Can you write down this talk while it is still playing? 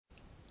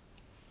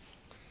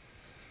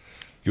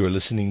You are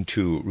listening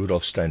to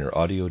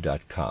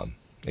RudolfSteinerAudio.com.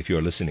 If you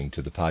are listening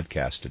to the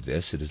podcast of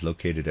this, it is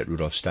located at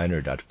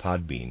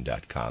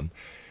RudolfSteiner.podbean.com.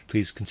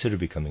 Please consider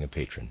becoming a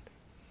patron.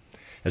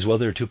 As well,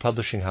 there are two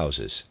publishing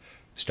houses,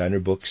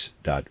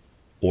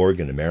 SteinerBooks.org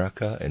in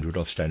America and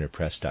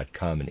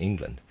RudolfSteinerPress.com in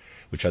England,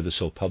 which are the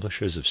sole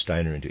publishers of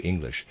Steiner into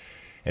English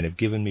and have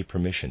given me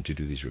permission to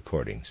do these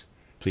recordings.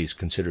 Please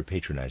consider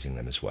patronizing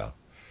them as well.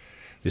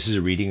 This is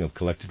a reading of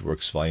Collected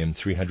Works, Volume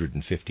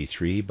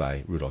 353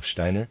 by Rudolf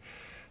Steiner,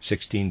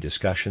 16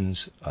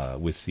 discussions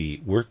with the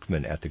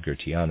workmen at the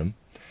Goetheanum,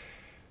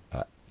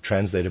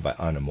 translated by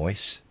Anna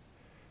Moyse,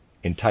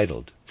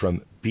 entitled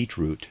From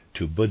Beetroot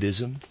to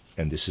Buddhism,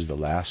 and this is the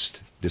last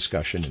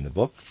discussion in the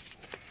book.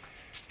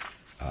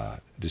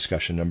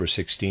 Discussion number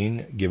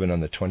 16, given on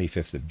the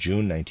 25th of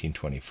June,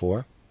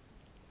 1924,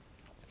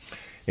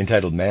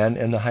 entitled Man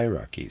and the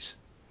Hierarchies,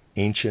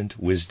 Ancient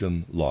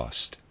Wisdom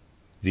Lost,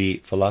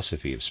 the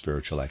Philosophy of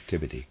Spiritual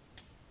Activity.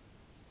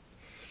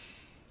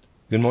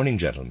 Good morning,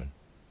 gentlemen.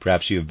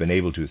 Perhaps you have been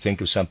able to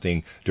think of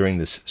something during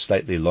this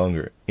slightly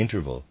longer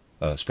interval,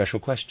 a special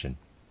question.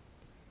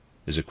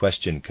 There's a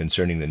question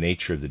concerning the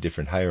nature of the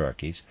different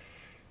hierarchies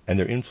and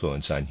their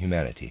influence on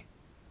humanity.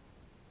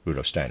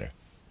 Rudolf Steiner.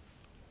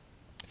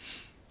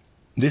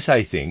 This,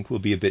 I think, will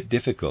be a bit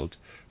difficult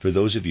for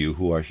those of you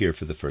who are here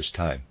for the first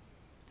time.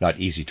 Not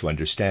easy to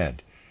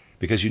understand,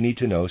 because you need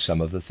to know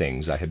some of the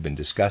things I have been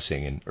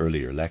discussing in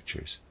earlier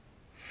lectures.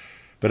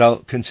 But I'll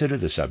consider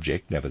the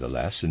subject,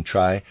 nevertheless, and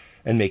try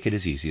and make it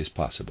as easy as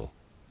possible.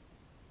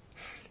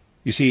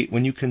 You see,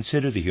 when you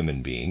consider the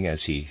human being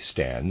as he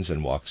stands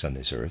and walks on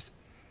this earth,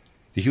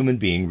 the human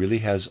being really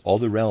has all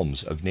the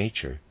realms of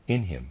nature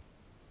in him.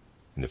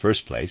 In the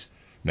first place,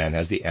 man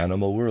has the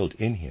animal world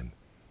in him.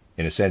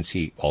 In a sense,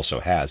 he also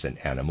has an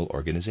animal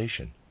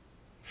organization.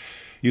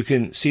 You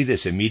can see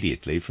this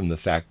immediately from the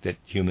fact that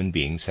human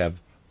beings have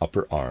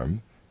upper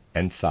arm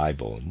and thigh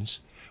bones,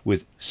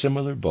 with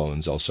similar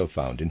bones also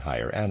found in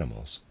higher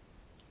animals.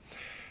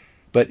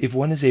 But if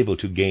one is able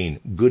to gain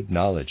good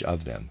knowledge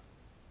of them,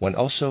 one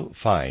also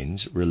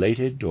finds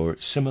related or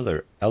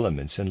similar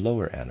elements in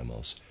lower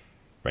animals.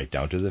 Right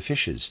down to the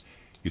fishes,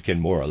 you can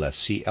more or less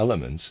see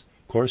elements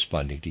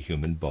corresponding to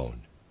human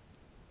bone.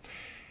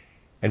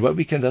 And what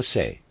we can thus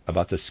say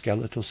about the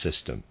skeletal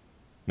system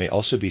may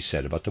also be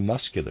said about the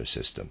muscular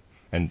system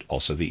and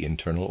also the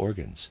internal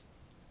organs.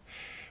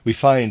 We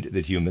find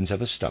that humans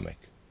have a stomach.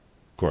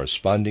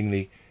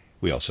 Correspondingly,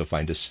 we also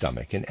find a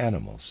stomach in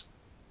animals.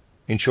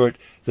 In short,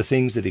 the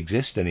things that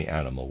exist in the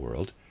animal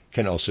world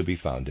can also be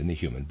found in the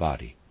human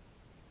body.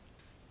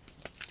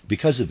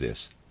 Because of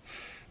this,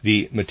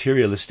 the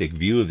materialistic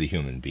view of the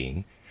human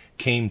being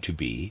came to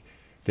be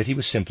that he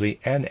was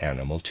simply an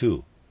animal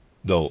too,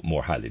 though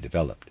more highly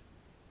developed.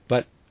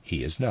 But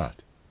he is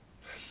not.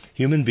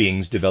 Human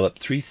beings develop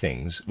three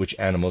things which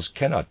animals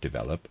cannot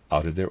develop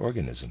out of their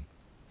organism.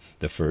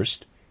 The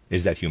first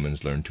is that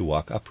humans learn to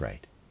walk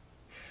upright.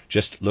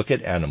 Just look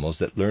at animals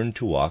that learn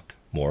to walk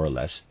more or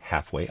less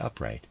halfway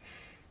upright,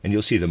 and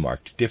you'll see the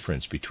marked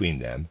difference between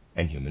them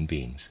and human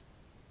beings.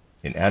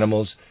 In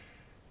animals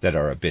that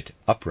are a bit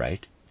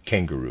upright,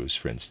 kangaroos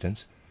for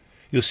instance,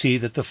 you'll see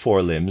that the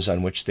forelimbs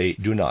on which they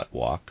do not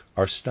walk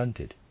are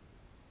stunted.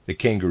 The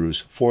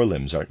kangaroo's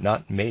forelimbs are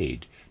not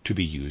made to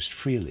be used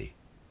freely.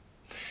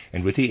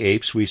 And with the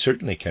apes, we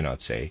certainly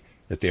cannot say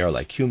that they are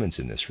like humans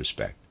in this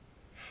respect,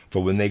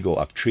 for when they go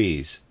up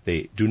trees,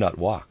 they do not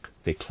walk,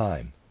 they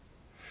climb.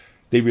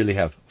 They really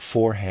have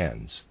 4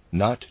 hands,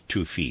 not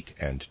 2 feet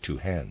and 2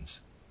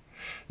 hands.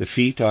 The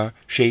feet are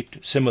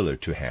shaped similar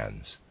to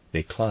hands.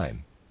 They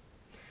climb.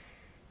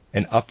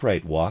 An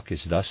upright walk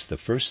is thus the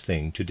first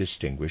thing to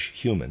distinguish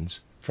humans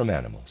from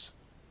animals.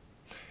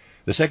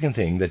 The second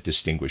thing that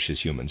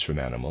distinguishes humans from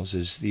animals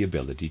is the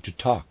ability to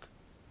talk.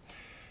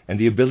 And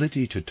the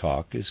ability to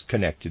talk is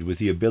connected with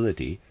the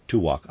ability to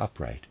walk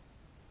upright.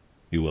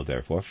 You will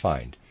therefore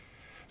find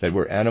that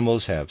where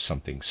animals have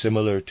something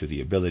similar to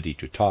the ability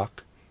to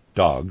talk,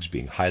 dogs,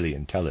 being highly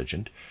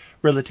intelligent,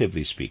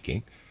 relatively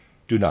speaking,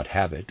 do not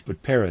have it,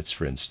 but parrots,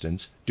 for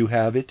instance, do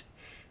have it,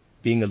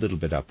 being a little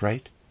bit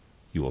upright,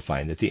 you will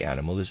find that the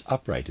animal is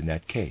upright in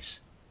that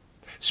case.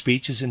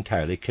 Speech is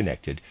entirely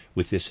connected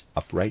with this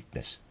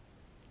uprightness.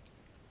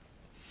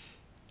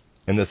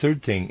 And the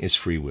third thing is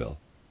free will.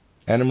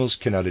 Animals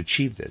cannot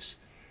achieve this,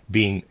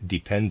 being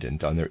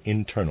dependent on their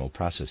internal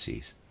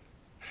processes.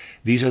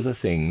 These are the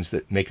things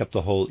that make up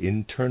the whole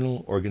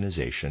internal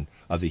organization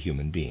of the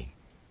human being,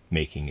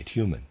 making it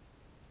human.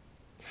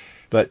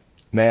 But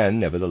man,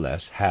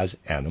 nevertheless, has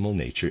animal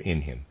nature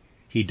in him.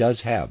 He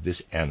does have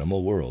this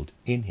animal world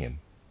in him.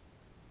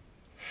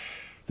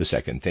 The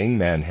second thing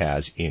man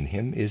has in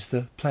him is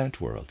the plant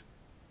world.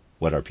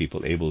 What are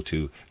people able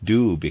to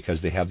do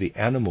because they have the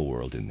animal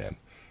world in them?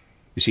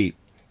 You see,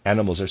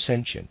 animals are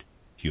sentient,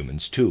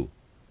 humans too.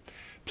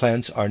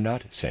 Plants are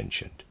not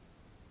sentient.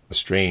 A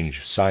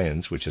strange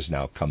science which has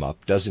now come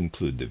up does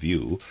include the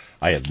view,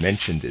 I have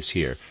mentioned this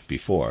here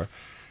before,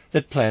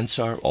 that plants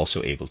are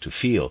also able to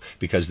feel,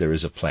 because there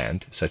is a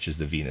plant, such as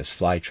the Venus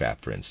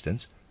flytrap, for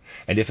instance,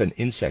 and if an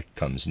insect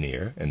comes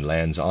near and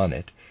lands on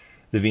it,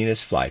 the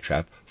Venus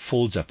flytrap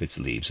folds up its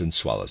leaves and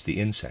swallows the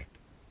insect.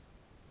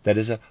 That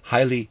is a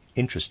highly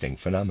interesting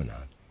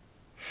phenomenon.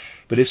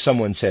 But if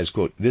someone says,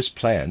 quote, this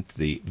plant,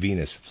 the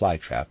Venus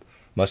flytrap,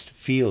 must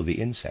feel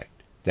the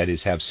insect, that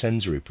is, have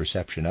sensory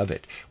perception of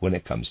it when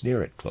it comes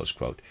near it, close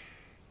quote,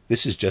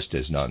 this is just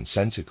as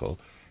nonsensical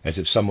as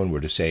if someone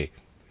were to say,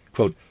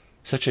 quote,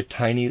 such a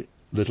tiny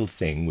little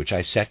thing which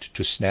I set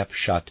to snap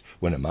shut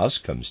when a mouse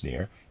comes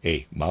near,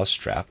 a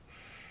mousetrap,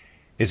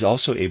 is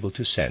also able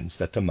to sense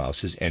that the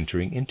mouse is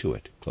entering into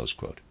it, close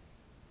quote.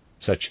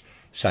 Such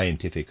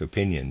scientific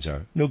opinions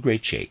are no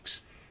great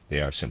shakes. They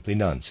are simply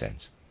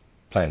nonsense.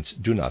 Plants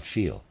do not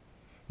feel,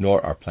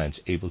 nor are plants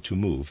able to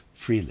move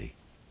freely.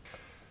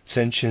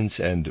 Sentience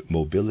and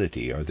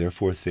mobility are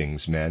therefore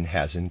things man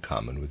has in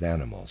common with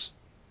animals.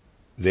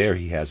 There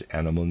he has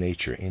animal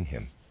nature in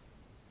him.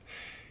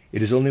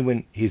 It is only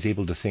when he is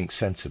able to think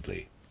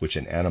sensibly, which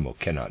an animal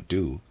cannot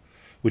do,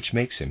 which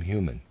makes him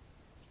human.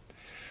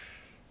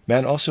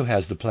 Man also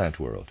has the plant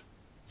world,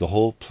 the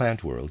whole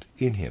plant world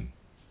in him.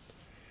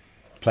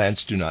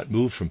 Plants do not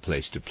move from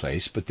place to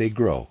place, but they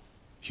grow.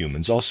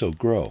 Humans also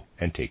grow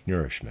and take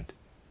nourishment.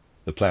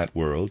 The plant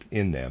world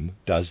in them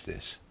does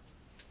this.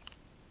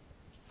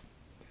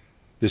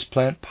 This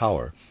plant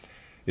power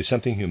is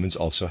something humans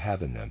also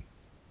have in them.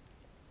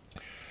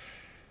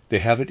 They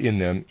have it in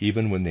them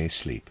even when they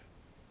sleep.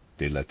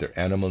 They let their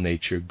animal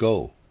nature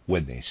go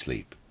when they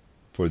sleep,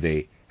 for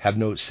they have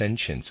no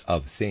sentience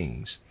of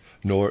things,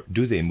 nor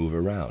do they move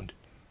around,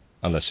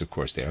 unless of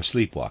course they are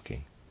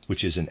sleepwalking,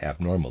 which is an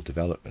abnormal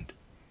development.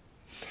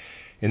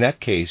 In that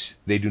case,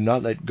 they do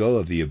not let go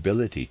of the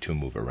ability to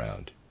move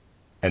around,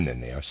 and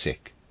then they are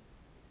sick.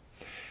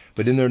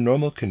 But in their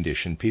normal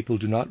condition, people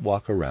do not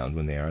walk around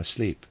when they are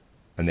asleep,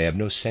 and they have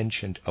no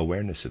sentient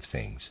awareness of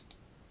things.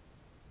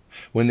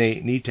 When they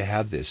need to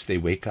have this, they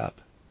wake up.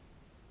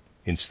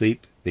 In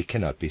sleep, they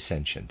cannot be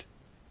sentient.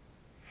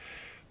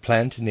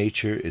 Plant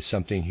nature is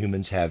something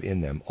humans have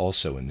in them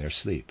also in their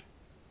sleep.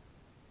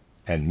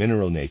 And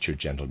mineral nature,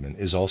 gentlemen,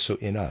 is also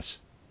in us.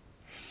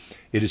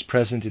 It is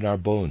present in our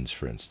bones,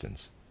 for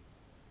instance.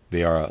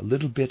 They are a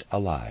little bit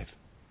alive,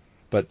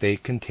 but they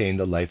contain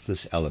the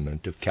lifeless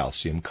element of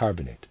calcium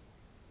carbonate.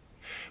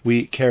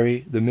 We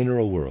carry the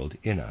mineral world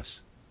in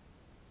us.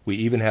 We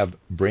even have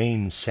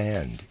brain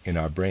sand in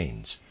our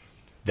brains.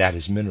 That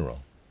is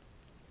mineral.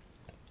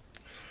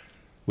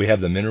 We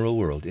have the mineral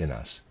world in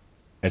us,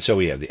 and so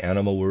we have the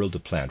animal world, the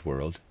plant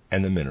world,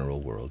 and the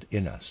mineral world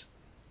in us.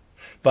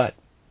 But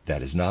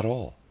that is not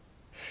all.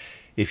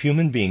 If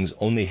human beings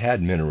only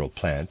had mineral,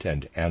 plant,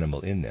 and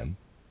animal in them,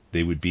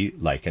 they would be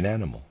like an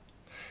animal.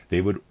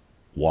 They would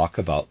walk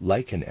about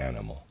like an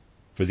animal,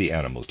 for the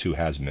animal too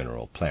has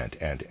mineral, plant,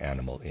 and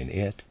animal in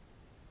it.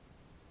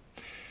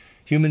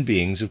 Human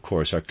beings, of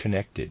course, are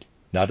connected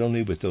not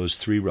only with those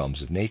three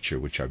realms of nature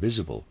which are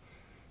visible,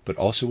 but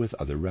also with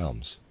other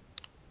realms.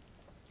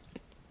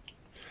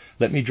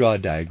 Let me draw a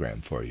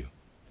diagram for you.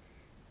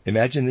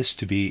 Imagine this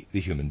to be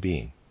the human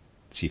being.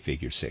 See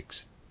figure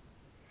 6.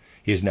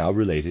 He is now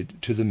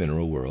related to the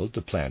mineral world,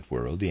 the plant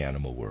world, the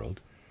animal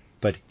world,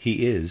 but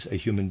he is a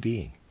human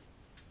being.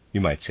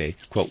 You might say,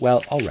 quote,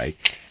 well, all right,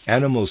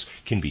 animals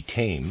can be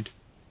tamed,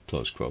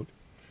 close quote.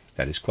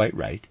 That is quite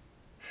right.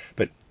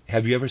 But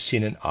have you ever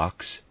seen an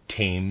ox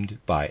tamed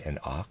by an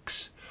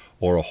ox,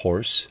 or a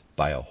horse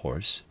by a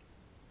horse?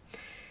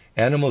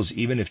 Animals,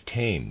 even if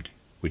tamed,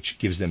 which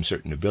gives them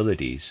certain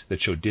abilities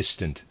that show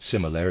distant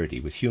similarity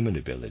with human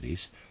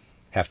abilities,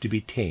 have to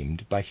be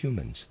tamed by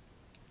humans.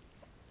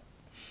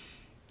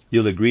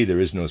 You'll agree there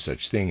is no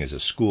such thing as a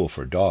school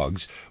for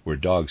dogs where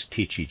dogs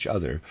teach each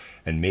other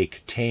and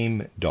make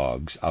tame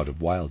dogs out of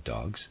wild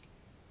dogs.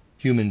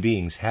 Human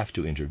beings have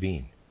to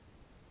intervene.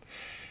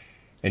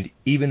 And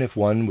even if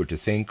one were to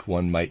think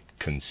one might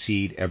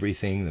concede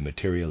everything the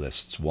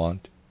materialists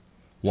want,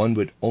 one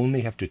would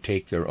only have to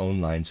take their own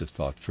lines of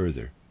thought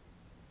further.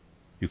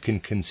 You can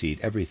concede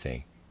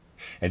everything.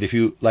 And if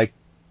you, like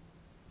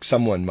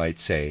someone might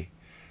say,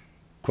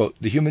 quote,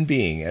 the human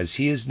being as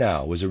he is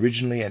now was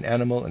originally an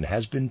animal and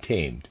has been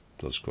tamed,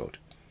 close quote.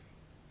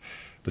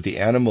 But the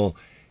animal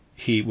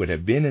he would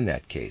have been in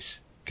that case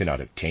cannot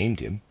have tamed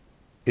him.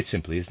 It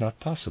simply is not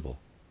possible.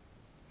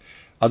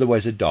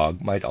 Otherwise a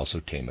dog might also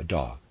tame a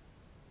dog.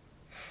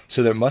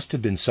 So there must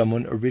have been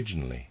someone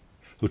originally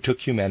who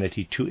took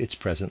humanity to its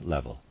present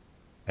level,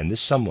 and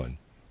this someone,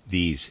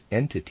 these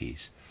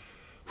entities,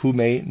 who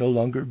may no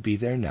longer be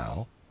there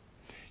now,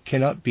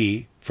 cannot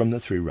be from the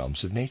three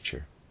realms of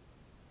nature.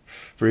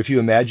 For if you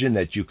imagine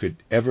that you could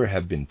ever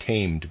have been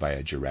tamed by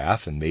a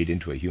giraffe and made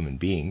into a human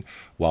being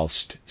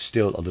whilst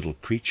still a little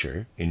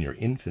creature in your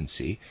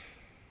infancy,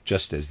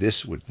 just as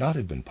this would not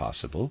have been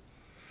possible,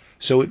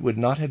 so it would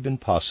not have been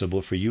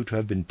possible for you to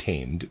have been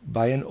tamed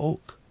by an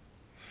oak.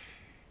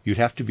 You'd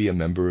have to be a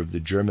member of the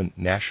German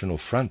National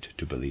Front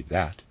to believe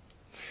that.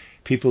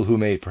 People who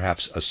may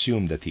perhaps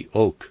assume that the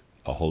oak,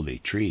 a holy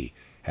tree,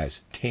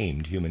 has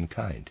tamed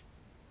humankind.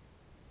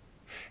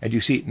 And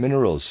you see,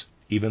 minerals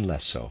even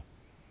less so.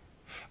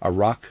 A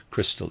rock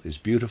crystal is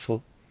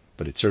beautiful,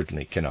 but it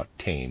certainly cannot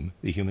tame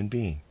the human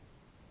being.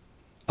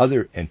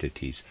 Other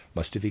entities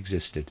must have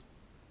existed,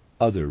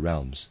 other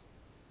realms.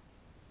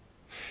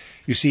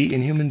 You see,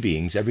 in human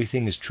beings,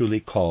 everything is truly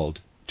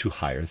called to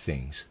higher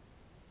things.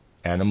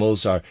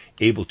 Animals are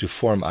able to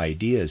form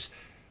ideas,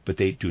 but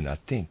they do not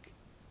think.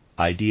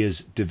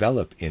 Ideas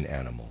develop in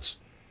animals,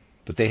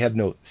 but they have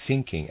no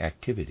thinking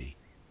activity.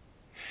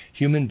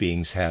 Human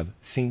beings have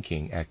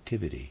thinking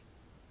activity.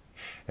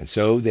 And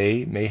so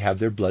they may have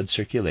their blood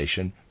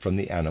circulation from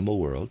the animal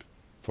world,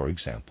 for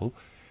example,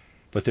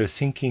 but their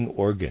thinking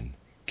organ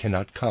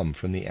cannot come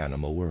from the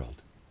animal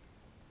world.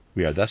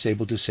 We are thus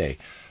able to say,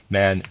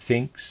 man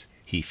thinks,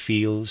 he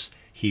feels,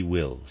 he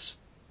wills.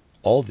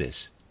 All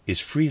this is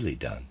freely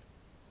done.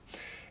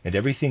 And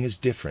everything is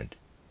different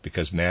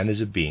because man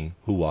is a being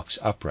who walks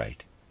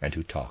upright and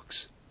who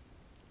talks.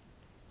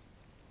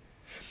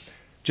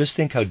 Just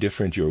think how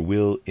different your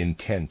will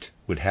intent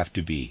would have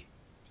to be.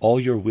 All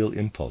your will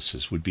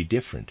impulses would be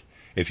different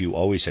if you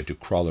always had to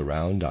crawl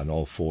around on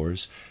all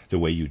fours the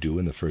way you do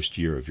in the first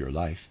year of your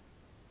life.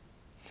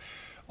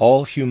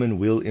 All human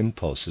will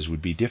impulses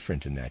would be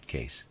different in that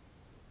case.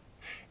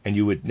 And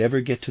you would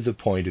never get to the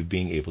point of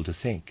being able to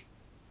think.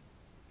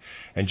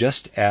 And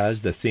just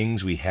as the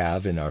things we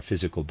have in our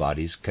physical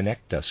bodies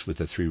connect us with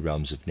the three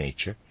realms of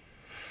nature,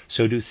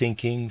 so do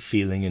thinking,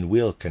 feeling, and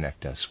will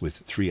connect us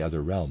with three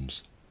other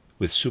realms,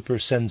 with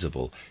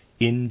supersensible,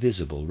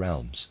 invisible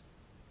realms.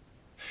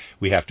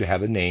 We have to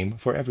have a name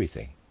for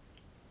everything.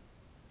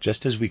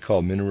 Just as we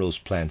call minerals,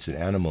 plants, and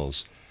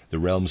animals the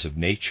realms of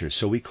nature,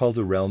 so we call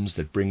the realms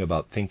that bring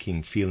about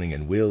thinking, feeling,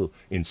 and will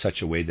in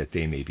such a way that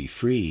they may be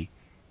free,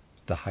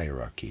 the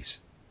hierarchies.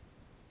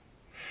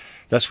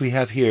 Thus we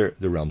have here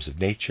the realms of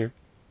nature,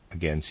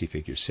 again see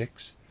figure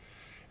 6,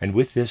 and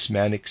with this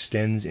man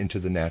extends into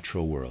the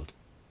natural world.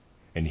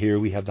 And here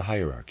we have the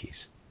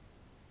hierarchies.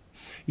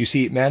 You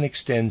see, man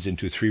extends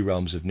into three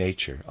realms of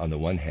nature on the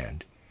one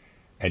hand,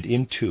 and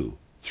into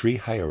three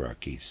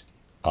hierarchies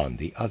on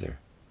the other.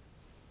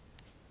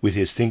 With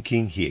his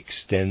thinking, he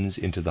extends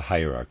into the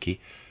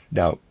hierarchy.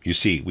 Now, you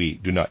see, we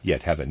do not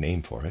yet have a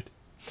name for it.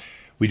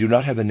 We do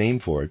not have a name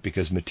for it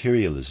because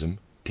materialism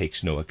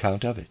takes no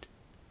account of it.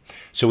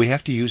 So we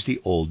have to use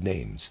the old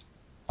names,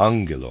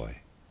 angeloi,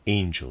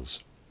 angels.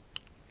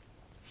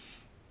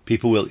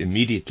 People will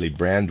immediately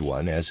brand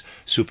one as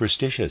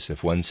superstitious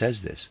if one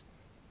says this.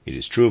 It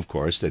is true, of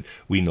course, that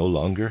we no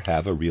longer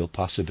have a real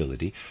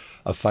possibility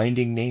of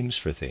finding names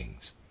for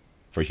things,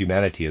 for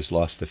humanity has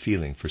lost the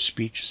feeling for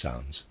speech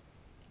sounds.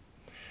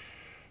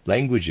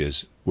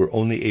 Languages were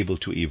only able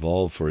to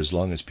evolve for as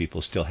long as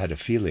people still had a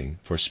feeling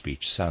for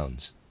speech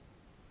sounds.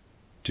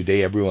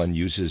 Today everyone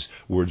uses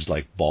words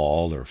like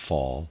ball or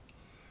fall.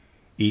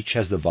 Each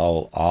has the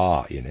vowel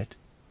ah in it.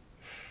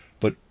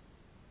 But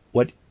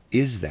what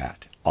is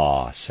that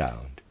ah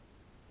sound?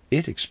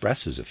 It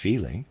expresses a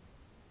feeling.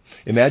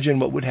 Imagine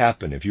what would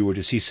happen if you were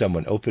to see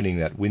someone opening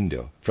that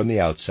window from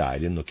the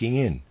outside and looking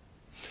in.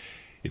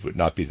 It would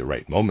not be the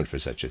right moment for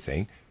such a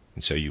thing,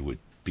 and so you would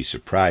be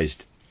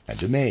surprised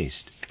and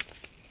amazed.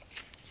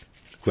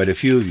 Quite a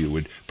few of you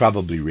would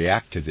probably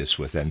react to this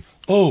with an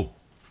 "oh,"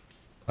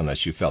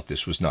 unless you felt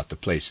this was not the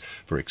place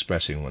for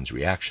expressing one's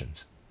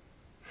reactions.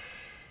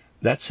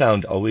 That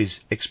sound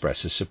always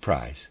expresses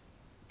surprise,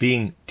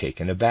 being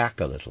taken aback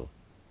a little.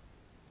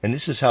 And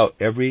this is how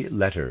every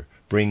letter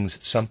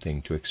brings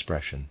something to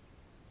expression.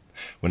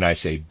 When I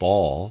say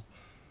ball,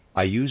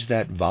 I use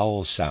that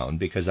vowel sound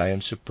because I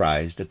am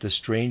surprised at the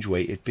strange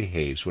way it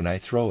behaves when I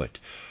throw it,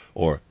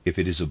 or if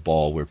it is a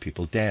ball where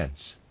people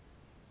dance.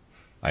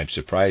 I am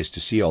surprised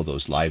to see all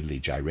those lively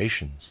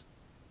gyrations.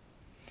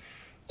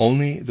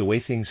 Only the way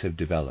things have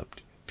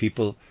developed,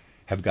 people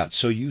have got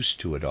so used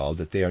to it all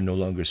that they are no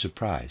longer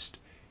surprised.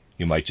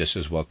 You might just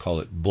as well call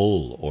it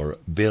bull or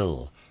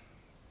bill,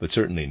 but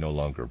certainly no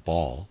longer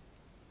ball.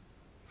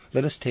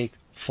 Let us take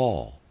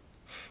fall.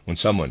 When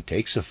someone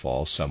takes a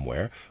fall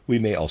somewhere, we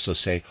may also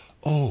say,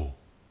 "oh."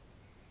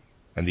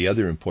 And the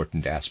other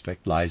important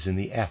aspect lies in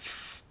the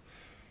F,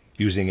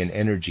 using an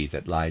energy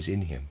that lies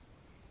in him.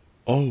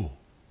 "Oh."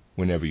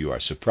 Whenever you are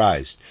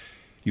surprised,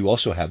 you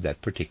also have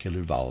that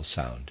particular vowel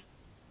sound.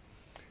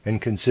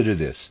 And consider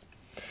this.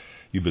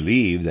 You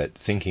believe that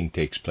thinking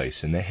takes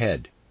place in the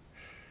head.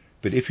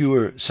 But if you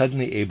were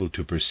suddenly able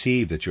to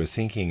perceive that your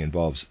thinking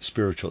involves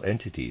spiritual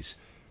entities,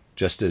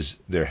 just as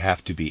there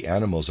have to be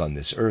animals on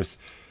this earth,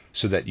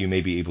 so that you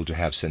may be able to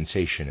have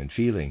sensation and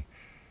feeling,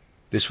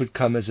 this would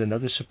come as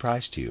another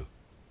surprise to you.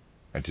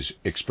 And to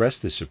express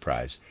this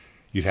surprise,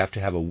 you'd have to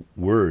have a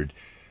word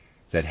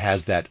that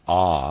has that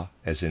ah,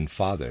 as in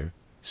father,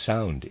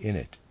 sound in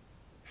it.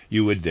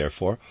 You would,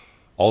 therefore,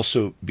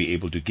 also be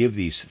able to give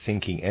these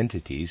thinking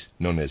entities,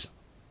 known as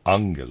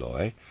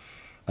angeloi,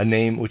 a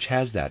name which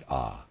has that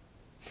ah.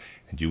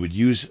 And you would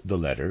use the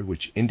letter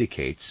which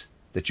indicates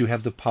that you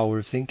have the power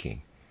of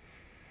thinking,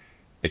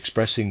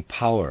 expressing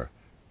power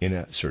in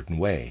a certain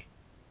way.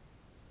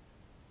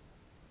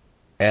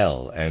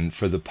 L, and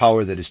for the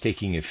power that is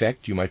taking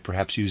effect, you might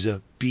perhaps use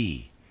a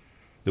B,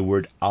 the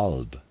word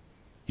alb,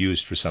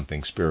 used for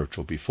something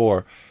spiritual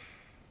before,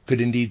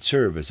 could indeed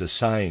serve as a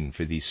sign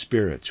for these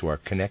spirits who are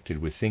connected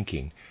with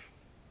thinking,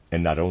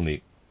 and not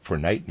only for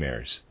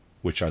nightmares,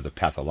 which are the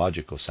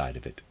pathological side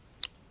of it.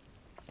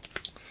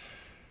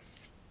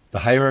 The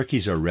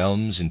hierarchies are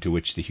realms into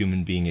which the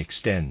human being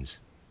extends,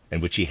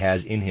 and which he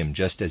has in him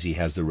just as he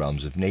has the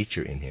realms of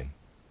nature in him.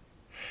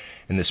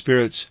 And the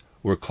spirits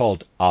were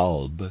called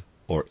Alb,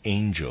 or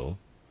angel,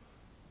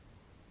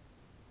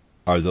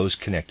 are those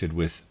connected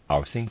with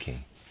our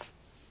thinking.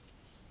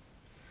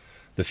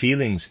 The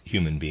feelings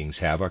human beings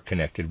have are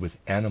connected with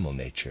animal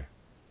nature.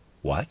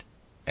 What?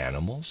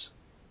 Animals?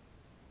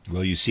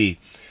 Well, you see,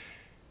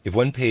 if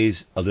one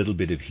pays a little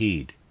bit of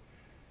heed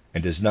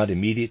and does not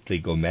immediately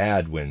go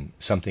mad when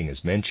something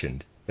is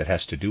mentioned that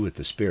has to do with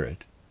the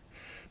spirit,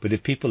 but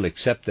if people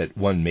accept that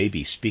one may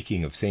be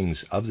speaking of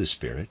things of the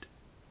spirit,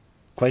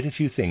 quite a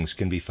few things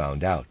can be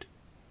found out,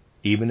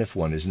 even if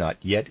one is not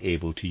yet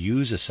able to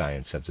use a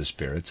science of the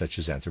spirit such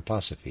as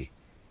anthroposophy.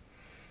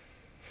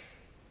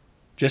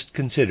 Just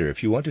consider,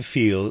 if you want to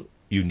feel,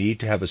 you need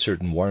to have a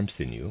certain warmth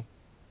in you.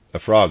 A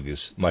frog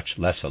is much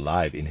less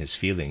alive in his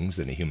feelings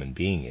than a human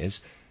being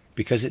is,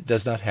 because it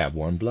does not have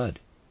warm blood.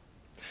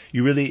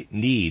 You really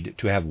need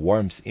to have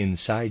warmth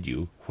inside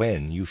you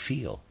when you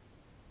feel.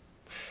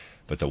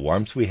 But the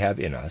warmth we have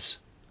in us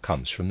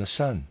comes from the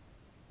sun.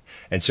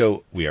 And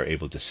so we are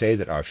able to say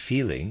that our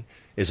feeling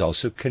is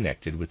also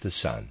connected with the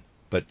sun,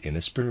 but in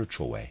a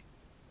spiritual way.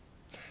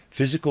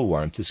 Physical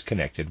warmth is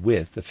connected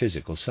with the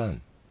physical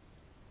sun.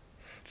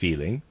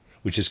 Feeling,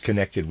 which is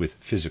connected with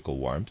physical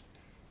warmth,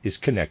 is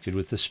connected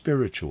with the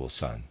spiritual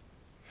sun.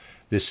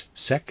 This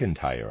second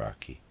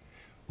hierarchy,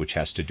 which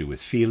has to do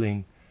with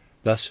feeling,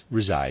 thus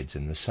resides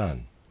in the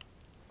sun.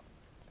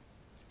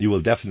 You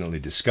will definitely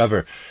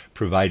discover,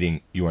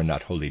 providing you are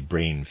not wholly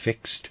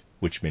brain-fixed,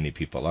 which many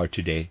people are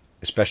today,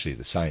 especially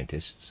the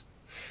scientists,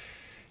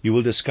 you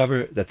will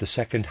discover that the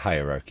second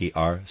hierarchy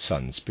are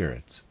sun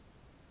spirits.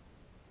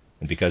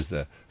 And because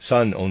the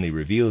sun only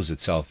reveals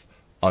itself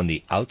on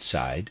the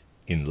outside,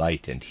 in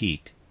light and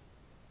heat,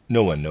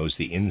 no one knows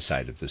the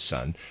inside of the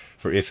sun,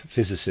 for if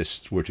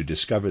physicists were to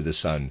discover the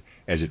sun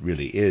as it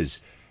really is,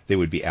 they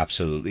would be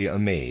absolutely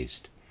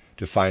amazed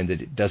to find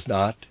that it does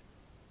not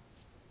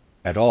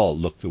at all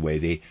look the way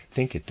they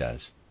think it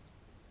does.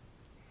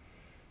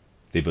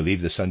 They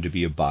believe the sun to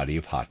be a body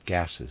of hot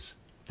gases.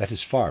 That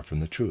is far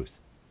from the truth.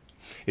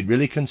 It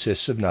really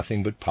consists of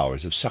nothing but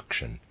powers of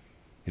suction.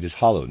 It is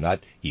hollow,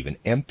 not even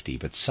empty,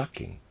 but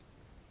sucking.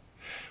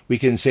 We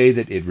can say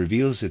that it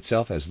reveals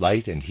itself as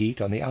light and heat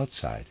on the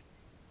outside.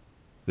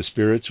 The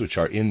spirits which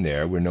are in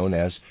there were known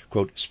as,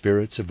 quote,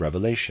 spirits of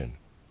revelation,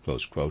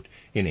 close quote,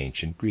 in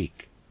ancient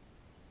Greek.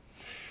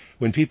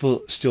 When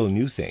people still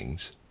knew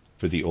things,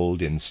 for the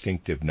old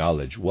instinctive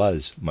knowledge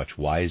was much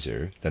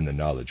wiser than the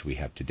knowledge we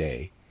have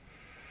today,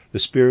 the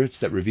spirits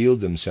that revealed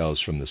themselves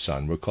from the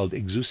sun were called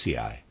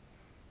exousiae.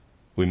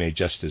 We may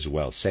just as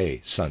well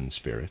say sun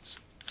spirits.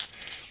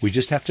 We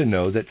just have to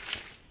know that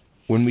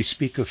when we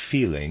speak of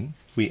feeling,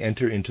 we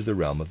enter into the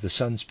realm of the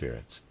sun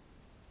spirits.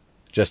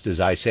 Just as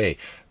I say,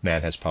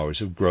 man has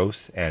powers of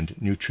growth and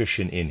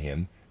nutrition in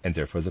him, and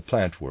therefore the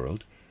plant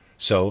world,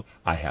 so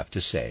I have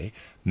to say,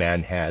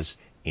 man has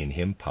in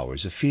him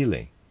powers of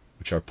feeling,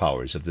 which are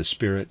powers of the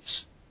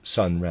spirit's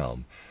sun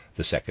realm,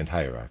 the second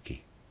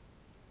hierarchy.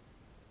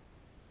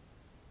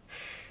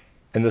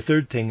 And the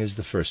third thing is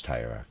the first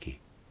hierarchy,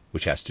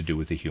 which has to do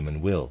with the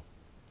human will.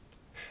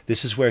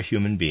 This is where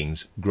human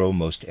beings grow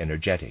most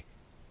energetic,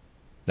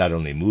 not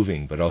only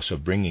moving but also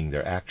bringing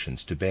their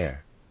actions to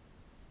bear.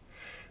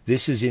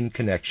 This is in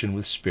connection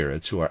with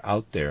spirits who are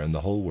out there in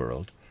the whole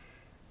world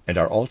and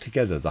are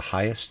altogether the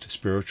highest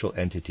spiritual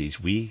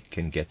entities we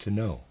can get to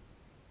know.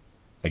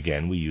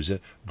 Again, we use a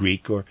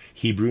Greek or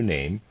Hebrew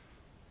name,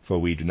 for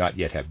we do not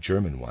yet have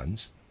German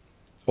ones,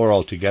 or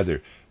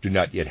altogether do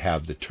not yet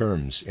have the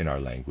terms in our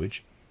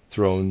language,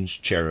 thrones,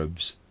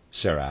 cherubs,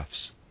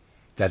 seraphs.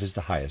 That is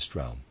the highest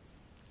realm.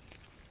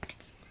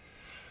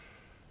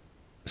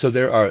 So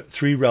there are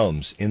three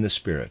realms in the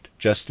spirit,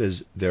 just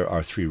as there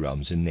are three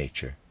realms in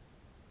nature.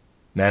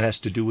 Man has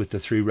to do with the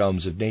three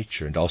realms of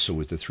nature and also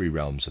with the three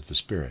realms of the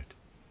spirit.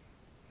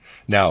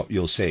 Now,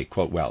 you'll say,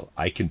 quote, well,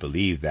 I can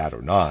believe that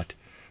or not,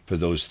 for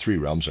those three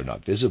realms are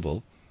not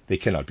visible. They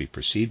cannot be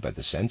perceived by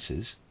the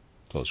senses,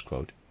 close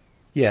quote.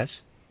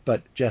 Yes,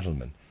 but,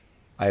 gentlemen,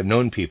 I have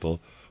known people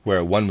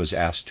where one was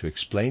asked to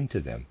explain to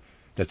them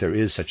that there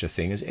is such a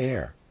thing as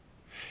air.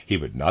 He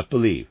would not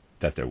believe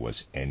that there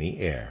was any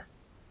air.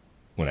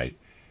 When I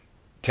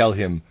tell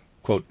him,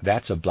 quote,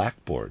 that's a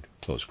blackboard,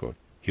 close quote,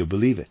 he'll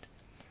believe it.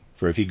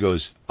 For if he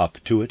goes up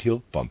to it,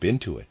 he'll bump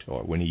into it,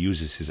 or when he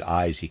uses his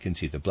eyes, he can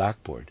see the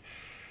blackboard.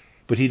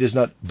 But he does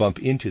not bump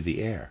into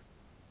the air.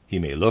 He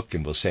may look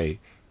and will say,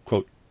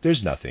 quote,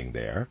 there's nothing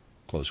there,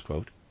 close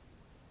quote.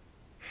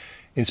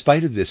 In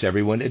spite of this,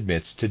 everyone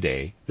admits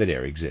today that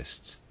air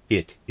exists.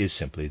 It is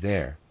simply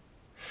there.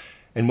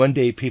 And one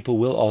day people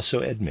will also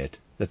admit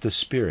that the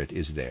spirit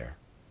is there.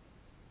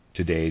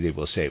 Today they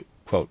will say,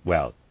 quote,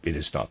 well, it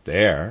is not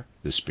there,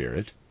 the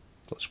spirit,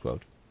 close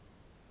quote,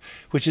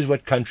 which is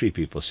what country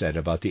people said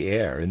about the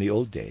air in the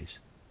old days.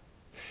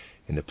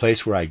 In the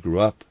place where I grew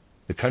up,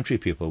 the country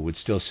people would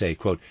still say,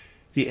 quote,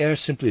 "The air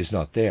simply is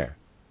not there.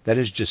 That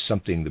is just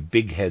something the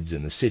big heads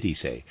in the city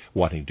say,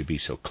 wanting to be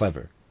so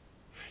clever.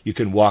 You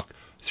can walk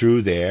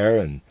through there,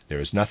 and there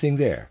is nothing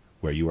there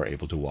where you are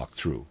able to walk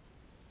through."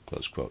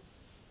 Close quote.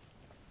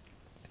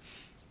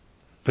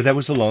 But that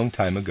was a long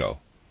time ago.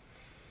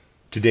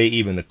 Today,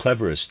 even the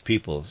cleverest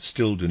people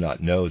still do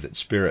not know that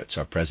spirits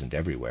are present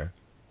everywhere.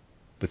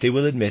 But they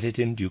will admit it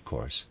in due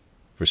course,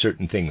 for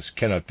certain things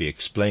cannot be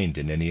explained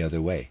in any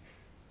other way,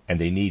 and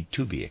they need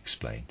to be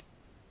explained.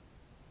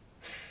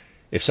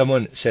 If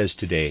someone says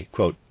today,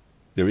 quote,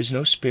 "There is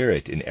no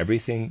spirit in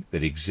everything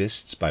that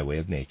exists by way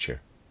of nature.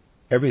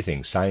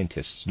 Everything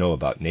scientists know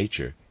about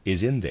nature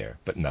is in there,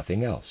 but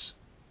nothing else,"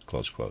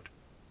 close quote.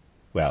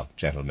 Well,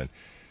 gentlemen,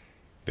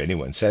 if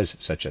anyone says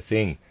such a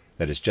thing,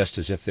 that is just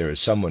as if there is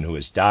someone who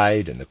has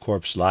died and the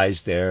corpse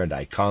lies there, and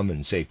I come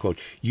and say, quote,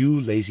 "You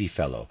lazy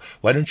fellow,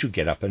 why don't you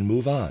get up and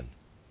move on?"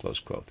 Close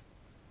quote.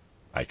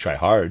 I try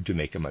hard to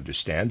make him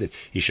understand that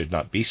he should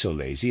not be so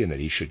lazy and that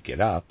he should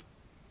get up.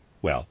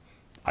 Well,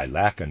 I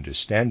lack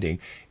understanding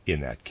in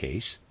that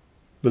case,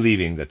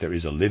 believing that there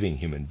is a living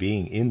human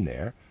being in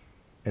there,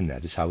 and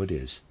that is how it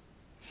is.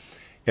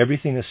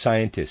 Everything a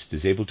scientist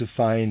is able to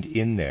find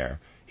in there,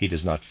 he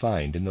does not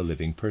find in the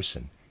living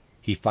person.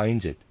 He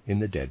finds it in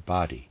the dead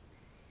body.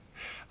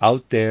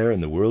 Out there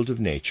in the world of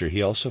nature,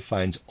 he also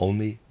finds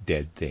only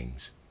dead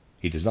things.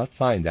 He does not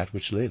find that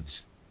which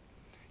lives.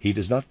 He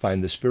does not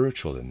find the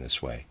spiritual in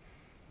this way.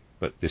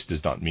 But this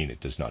does not mean it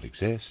does not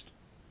exist.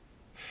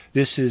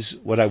 This is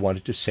what I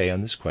wanted to say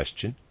on this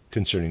question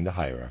concerning the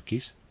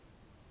hierarchies.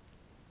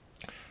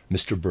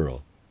 Mr.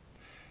 Burrell,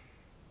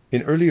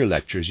 in earlier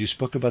lectures you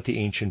spoke about the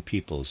ancient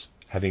peoples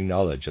having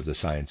knowledge of the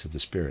science of the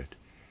spirit.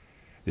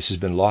 This has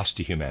been lost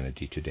to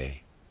humanity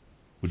today.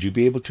 Would you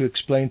be able to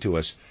explain to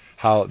us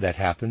how that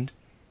happened,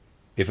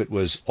 if it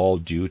was all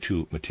due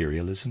to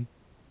materialism?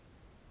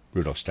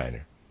 Rudolf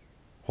Steiner,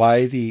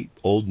 why the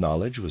old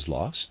knowledge was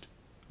lost?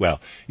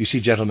 Well, you see,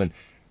 gentlemen,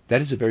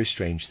 that is a very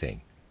strange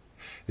thing.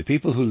 The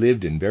people who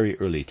lived in very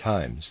early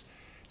times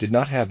did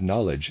not have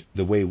knowledge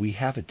the way we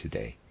have it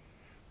today,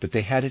 but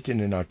they had it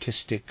in an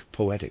artistic,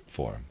 poetic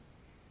form.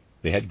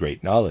 They had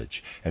great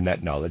knowledge, and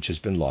that knowledge has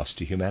been lost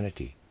to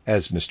humanity,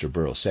 as Mr.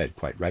 Burrell said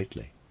quite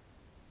rightly.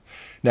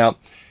 Now,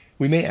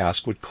 we may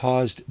ask what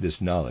caused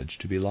this knowledge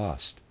to be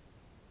lost.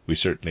 We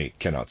certainly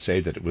cannot say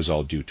that it was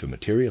all due to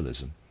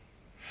materialism,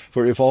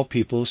 for if all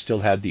people still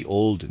had the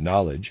old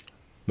knowledge,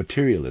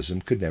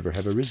 materialism could never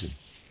have arisen.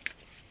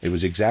 It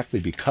was exactly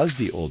because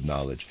the old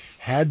knowledge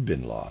had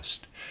been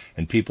lost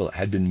and people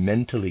had been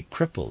mentally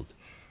crippled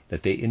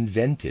that they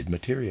invented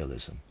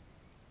materialism.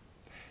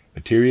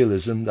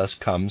 Materialism thus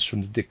comes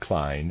from the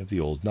decline of the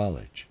old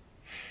knowledge.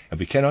 And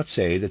we cannot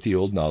say that the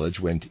old knowledge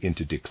went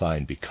into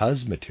decline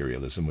because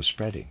materialism was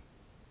spreading.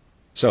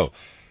 So,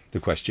 the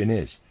question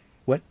is,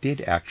 what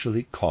did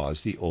actually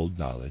cause the old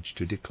knowledge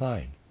to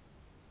decline?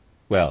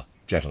 Well,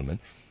 gentlemen,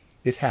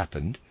 it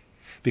happened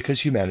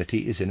because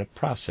humanity is in a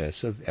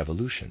process of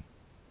evolution.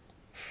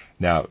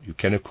 Now, you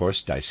can of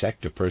course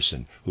dissect a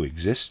person who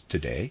exists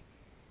today.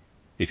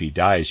 If he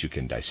dies, you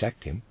can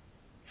dissect him.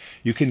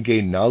 You can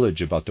gain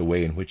knowledge about the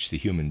way in which the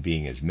human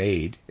being is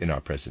made in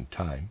our present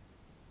time.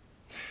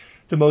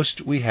 The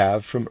most we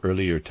have from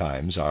earlier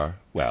times are,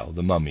 well,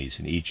 the mummies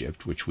in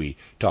Egypt, which we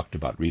talked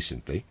about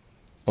recently,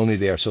 only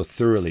they are so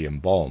thoroughly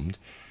embalmed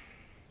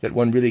that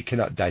one really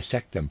cannot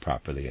dissect them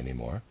properly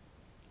anymore.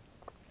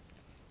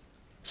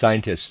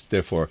 Scientists,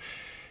 therefore,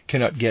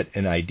 cannot get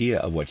an idea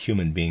of what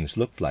human beings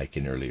looked like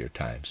in earlier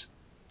times,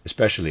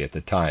 especially at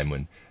the time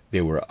when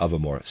they were of a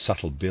more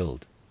subtle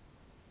build.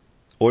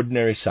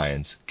 Ordinary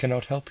science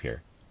cannot help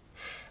here,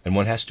 and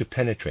one has to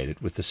penetrate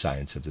it with the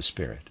science of the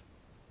spirit.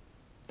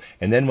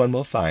 And then one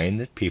will find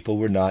that people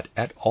were not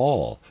at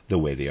all the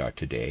way they are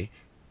today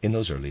in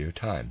those earlier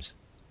times.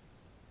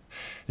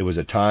 There was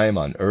a time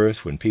on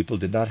earth when people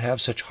did not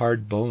have such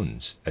hard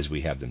bones as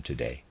we have them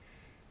today.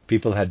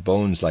 People had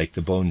bones like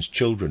the bones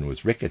children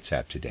with rickets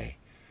have today,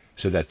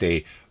 so that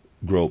they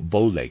grow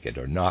bow-legged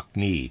or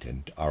knock-kneed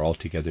and are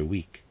altogether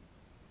weak.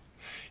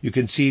 You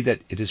can see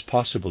that it is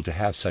possible to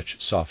have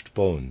such soft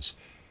bones,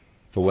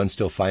 for one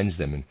still finds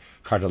them in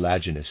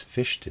cartilaginous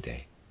fish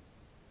today.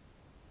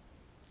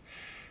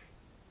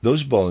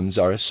 Those bones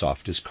are as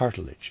soft as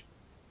cartilage.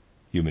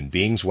 Human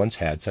beings once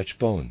had such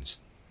bones,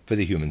 for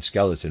the human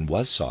skeleton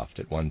was soft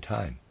at one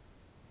time.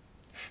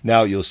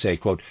 Now you'll say,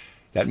 quote,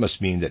 "That must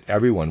mean that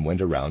everyone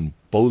went around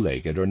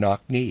bow-legged or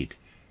knock-kneed,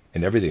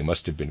 and everything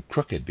must have been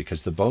crooked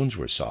because the bones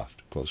were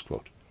soft," close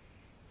quote.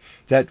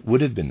 That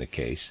would have been the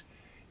case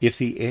if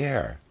the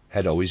air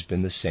had always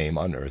been the same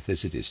on earth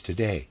as it is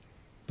today,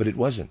 but it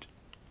wasn't.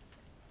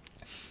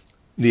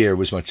 The air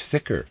was much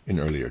thicker in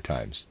earlier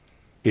times.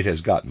 It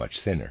has got much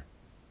thinner.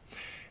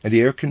 And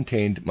the air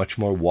contained much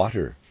more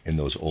water in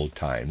those old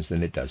times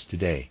than it does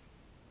today.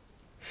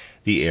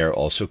 The air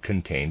also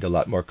contained a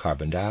lot more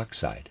carbon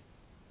dioxide.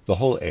 The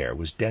whole air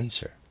was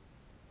denser.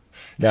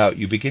 Now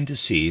you begin to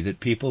see that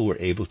people were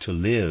able to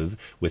live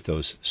with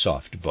those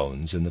soft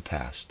bones in the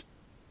past.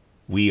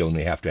 we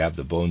only have to have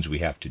the bones we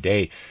have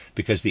today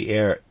because the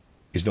air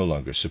is no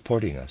longer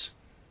supporting us.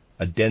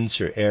 A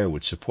denser air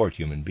would support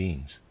human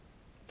beings.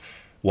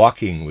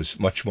 Walking was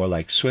much more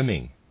like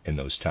swimming in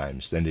those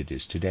times than it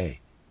is today.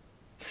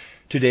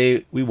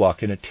 Today we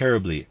walk in a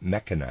terribly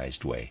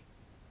mechanized way.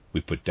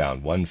 We put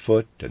down one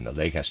foot and the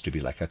leg has to be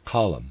like a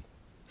column.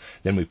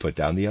 Then we put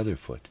down the other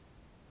foot.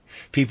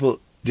 People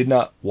did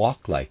not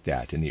walk like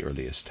that in the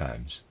earliest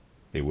times.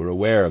 They were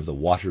aware of the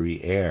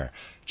watery air,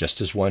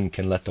 just as one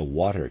can let the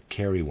water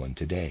carry one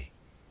today.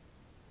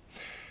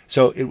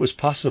 So it was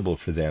possible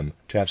for them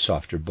to have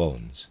softer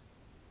bones.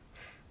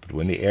 But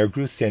when the air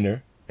grew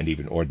thinner, and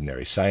even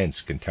ordinary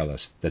science can tell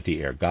us that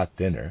the air got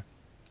thinner,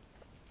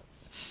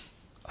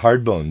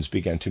 hard bones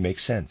began to make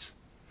sense.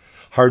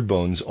 Hard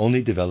bones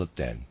only developed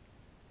then.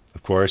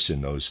 Of course,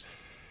 in those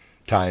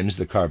times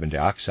the carbon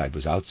dioxide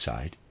was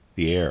outside,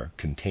 the air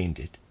contained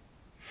it.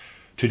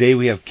 Today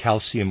we have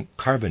calcium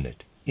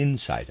carbonate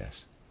inside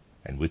us,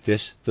 and with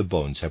this the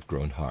bones have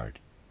grown hard.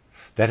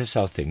 That is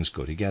how things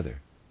go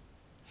together.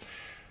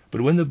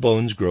 But when the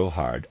bones grow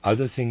hard,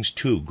 other things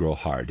too grow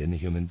hard in the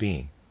human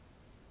being.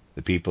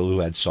 The people who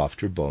had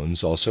softer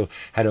bones also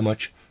had a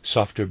much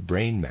softer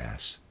brain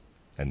mass,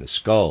 and the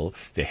skull,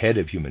 the head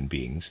of human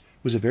beings,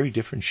 was a very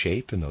different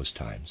shape in those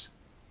times.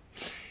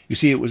 You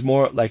see, it was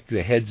more like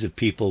the heads of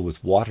people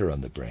with water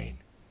on the brain.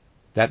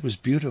 That was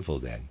beautiful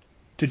then.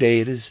 Today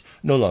it is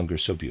no longer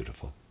so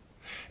beautiful.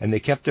 And they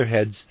kept their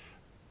heads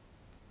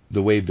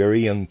the way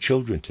very young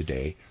children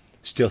today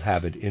still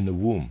have it in the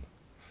womb,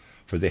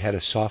 for they had a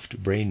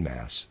soft brain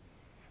mass,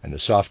 and the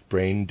soft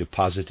brain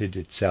deposited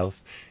itself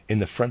in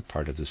the front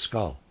part of the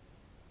skull.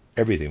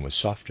 Everything was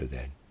softer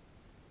then.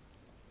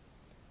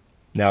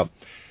 Now,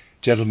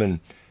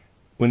 gentlemen,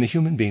 when the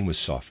human being was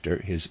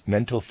softer, his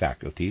mental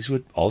faculties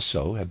would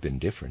also have been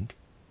different.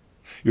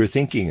 Your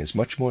thinking is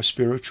much more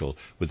spiritual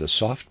with a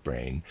soft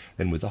brain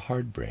than with a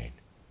hard brain.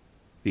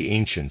 The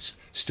ancients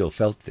still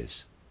felt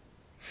this.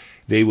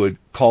 They would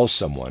call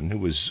someone who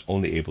was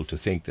only able to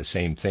think the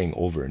same thing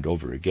over and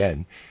over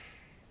again,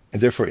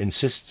 and therefore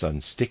insists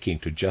on sticking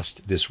to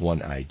just this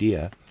one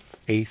idea,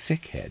 a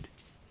thickhead.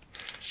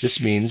 This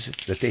means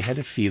that they had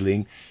a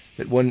feeling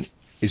that one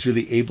is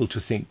really able to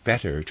think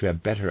better, to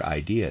have better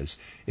ideas,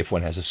 if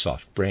one has a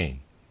soft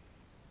brain.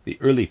 The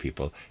early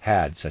people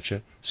had such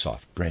a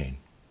soft brain.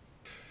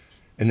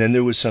 And then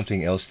there was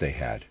something else they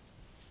had.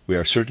 We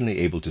are certainly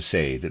able to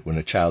say that when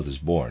a child is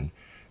born,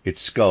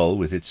 its skull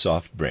with its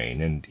soft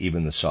brain and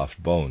even the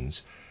soft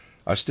bones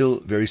are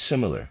still very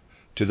similar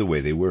to the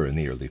way they were in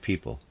the early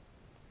people.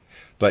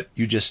 But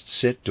you just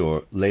sit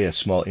or lay a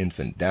small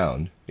infant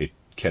down, it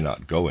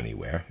cannot go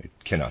anywhere, it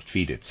cannot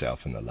feed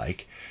itself and the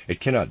like, it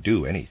cannot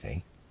do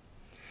anything.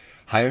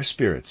 Higher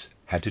spirits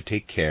had to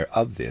take care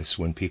of this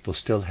when people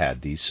still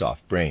had these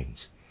soft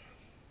brains.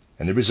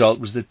 And the result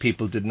was that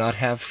people did not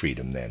have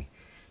freedom then.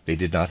 They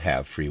did not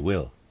have free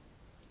will.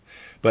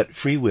 But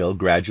free will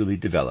gradually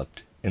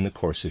developed in the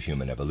course of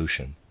human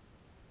evolution.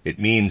 It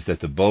means that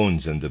the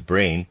bones and the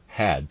brain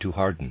had to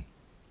harden.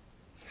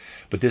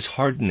 But this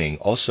hardening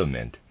also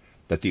meant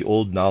that the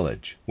old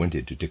knowledge went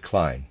into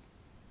decline.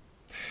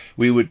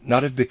 We would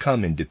not have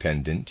become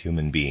independent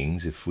human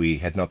beings if we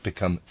had not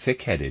become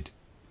thick-headed,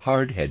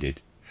 hard-headed,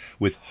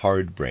 with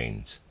hard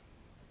brains.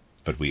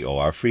 But we owe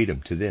our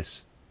freedom to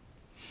this.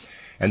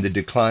 And the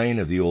decline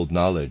of the old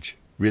knowledge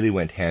really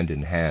went hand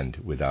in hand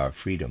with our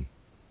freedom.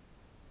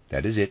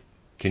 That is it.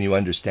 Can you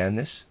understand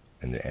this?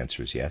 And the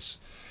answer is yes.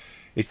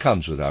 It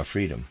comes with our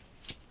freedom.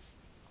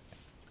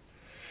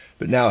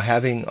 But now,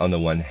 having on the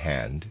one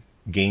hand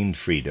gained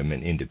freedom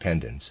and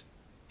independence,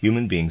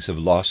 human beings have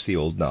lost the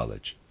old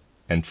knowledge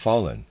and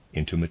fallen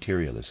into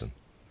materialism.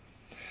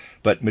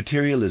 But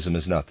materialism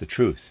is not the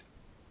truth.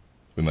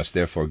 We must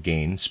therefore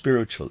gain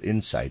spiritual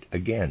insight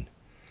again,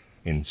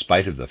 in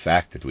spite of the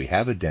fact that we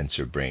have a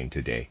denser brain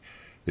today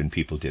than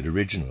people did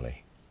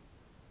originally.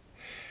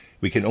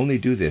 We can only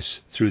do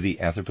this through the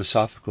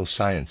anthroposophical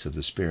science of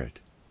the spirit.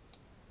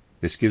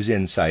 This gives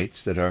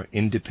insights that are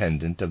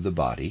independent of the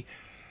body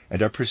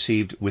and are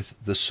perceived with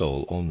the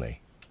soul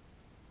only.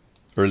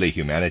 Early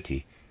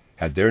humanity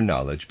had their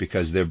knowledge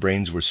because their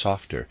brains were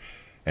softer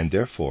and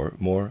therefore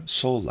more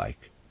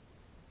soul-like.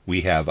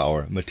 We have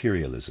our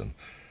materialism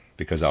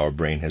because our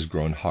brain has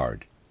grown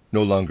hard,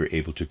 no longer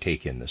able to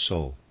take in the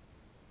soul.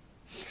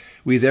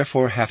 We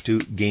therefore have to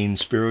gain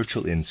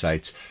spiritual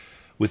insights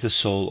with the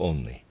soul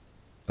only,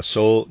 a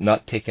soul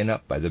not taken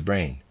up by the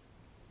brain.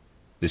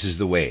 This is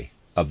the way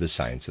of the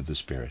science of the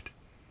spirit.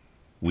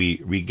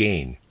 We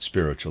regain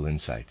spiritual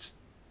insights.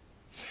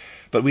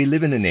 But we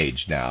live in an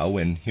age now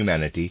when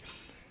humanity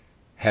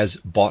has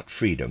bought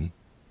freedom,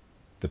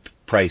 the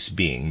price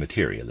being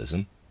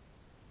materialism,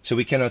 so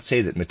we cannot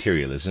say that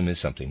materialism is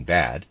something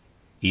bad,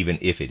 even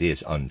if it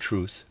is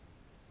untruth.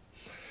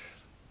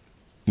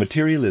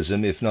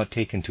 Materialism, if not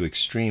taken to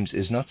extremes,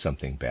 is not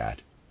something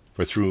bad,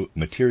 for through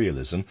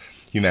materialism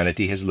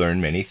humanity has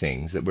learned many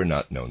things that were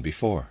not known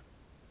before.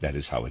 That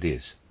is how it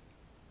is.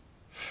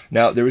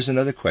 Now, there is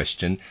another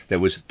question that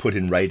was put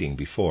in writing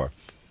before.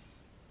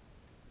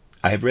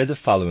 I have read the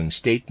following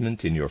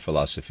statement in your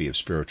Philosophy of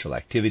Spiritual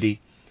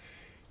Activity.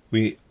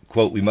 We,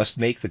 quote, "We must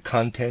make the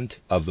content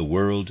of the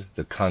world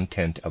the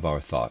content of our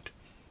thought.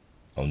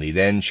 Only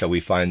then shall we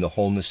find the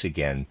wholeness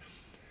again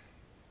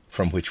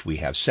from which we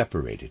have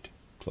separated."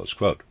 Close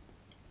quote.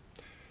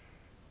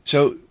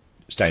 So,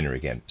 Steiner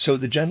again. So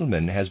the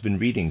gentleman has been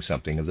reading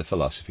something of the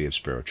Philosophy of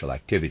Spiritual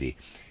Activity.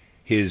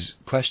 His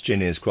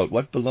question is, quote,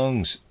 "What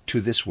belongs to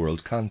this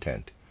world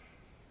content?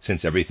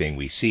 Since everything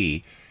we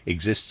see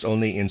exists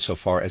only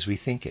insofar as we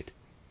think it."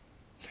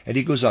 And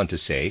he goes on to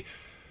say,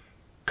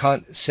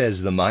 Kant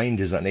says the mind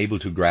is unable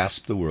to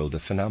grasp the world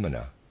of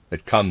phenomena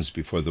that comes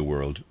before the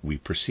world we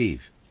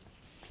perceive.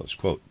 Close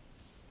quote.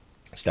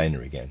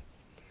 Steiner again.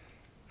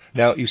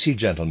 Now, you see,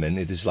 gentlemen,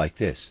 it is like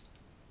this.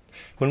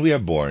 When we are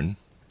born,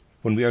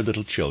 when we are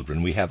little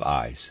children, we have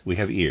eyes, we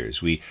have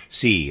ears, we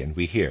see and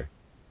we hear.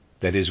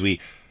 That is, we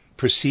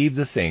perceive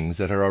the things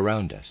that are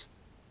around us.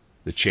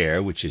 The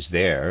chair which is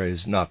there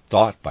is not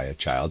thought by a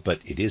child,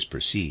 but it is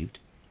perceived.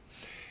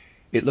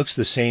 It looks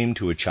the same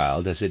to a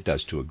child as it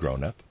does to a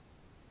grown-up.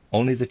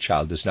 Only the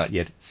child does not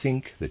yet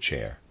think the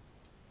chair.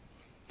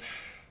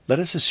 Let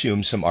us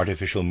assume some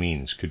artificial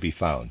means could be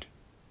found,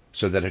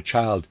 so that a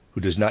child who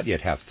does not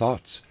yet have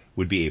thoughts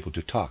would be able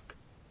to talk.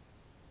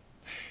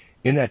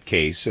 In that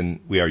case,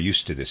 and we are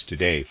used to this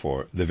today,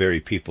 for the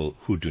very people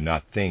who do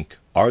not think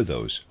are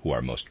those who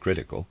are most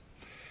critical,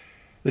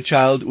 the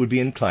child would be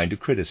inclined to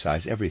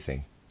criticize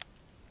everything.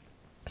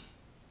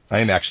 I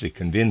am actually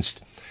convinced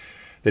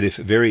that if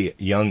very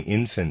young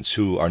infants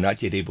who are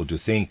not yet able to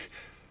think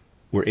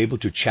were able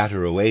to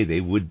chatter away, they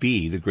would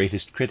be the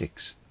greatest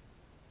critics.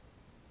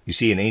 You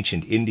see, in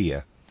ancient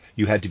India,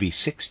 you had to be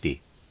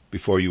 60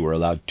 before you were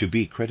allowed to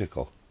be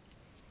critical.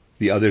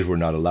 The others were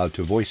not allowed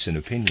to voice an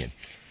opinion,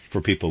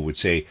 for people would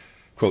say,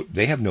 quote,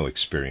 "They have no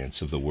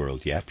experience of the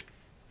world yet."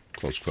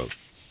 Close quote.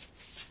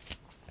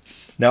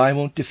 Now, I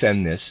won't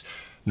defend this,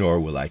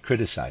 nor will I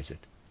criticize it.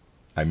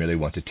 I merely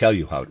want to tell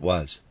you how it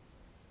was.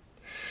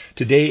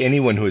 Today,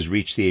 anyone who has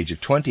reached the age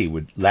of 20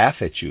 would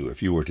laugh at you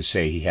if you were to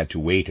say he had to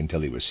wait until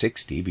he was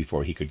 60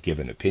 before he could give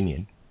an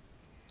opinion.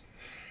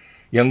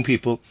 Young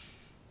people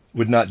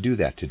would not do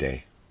that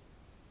today.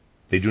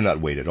 They do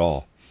not wait at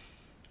all,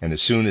 and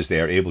as soon as they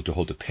are able to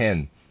hold a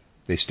pen,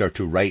 they start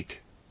to write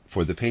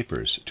for the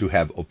papers, to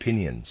have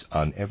opinions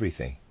on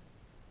everything.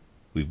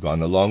 We've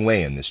gone a long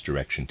way in this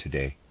direction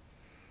today.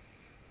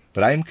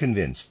 But I am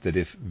convinced that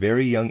if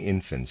very young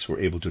infants were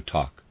able to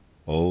talk,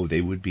 they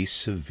would be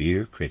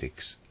severe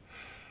critics.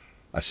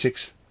 A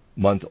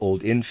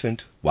 6-month-old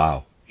infant,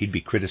 wow, he'd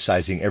be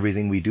criticizing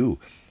everything we do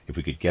if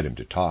we could get him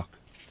to talk.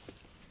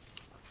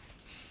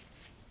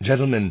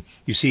 Gentlemen,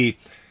 you see,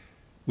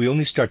 we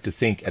only start to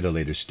think at a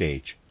later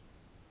stage.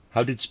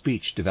 How did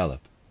speech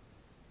develop?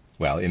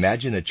 Well,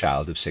 imagine a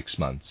child of 6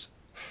 months,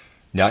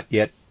 not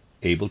yet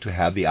able to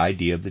have the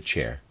idea of the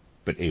chair,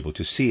 but able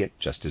to see it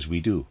just as we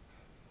do.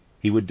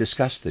 He would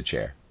discuss the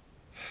chair.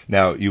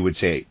 Now, you would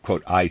say,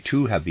 quote, "I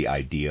too have the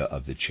idea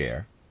of the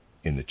chair.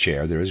 In the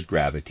chair there is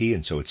gravity,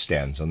 and so it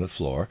stands on the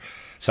floor.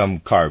 Some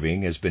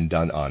carving has been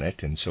done on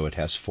it, and so it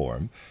has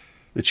form.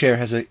 The chair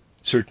has a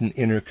certain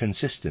inner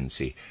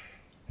consistency,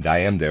 and I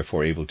am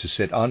therefore able to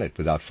sit on it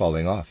without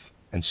falling off,"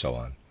 and so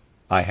on.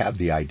 I have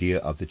the idea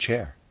of the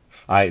chair.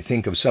 I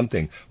think of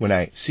something when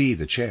I see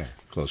the chair.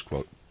 Close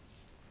quote.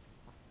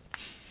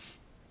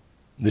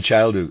 The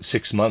child of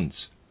 6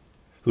 months,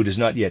 who does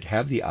not yet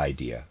have the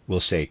idea, will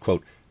say,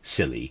 quote,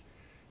 "Silly,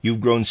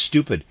 you've grown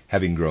stupid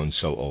having grown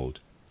so old.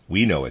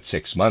 We know at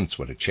 6 months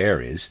what a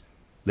chair is.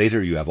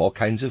 Later you have all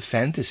kinds of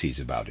fantasies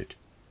about it."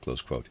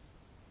 Close quote.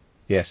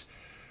 Yes,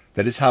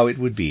 that is how it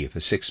would be if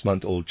a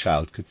 6-month-old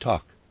child could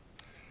talk.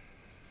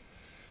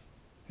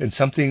 And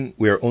something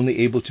we are only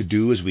able to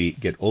do as we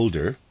get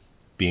older,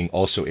 being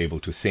also able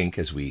to think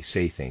as we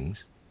say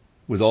things.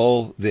 With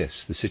all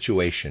this, the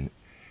situation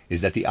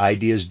is that the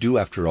ideas do,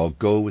 after all,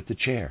 go with the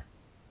chair.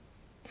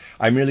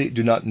 I merely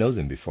do not know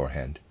them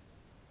beforehand.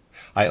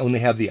 I only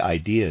have the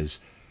ideas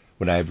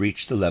when I have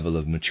reached the level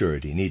of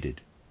maturity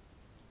needed.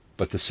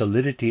 But the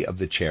solidity of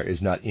the chair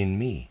is not in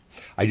me.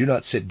 I do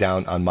not sit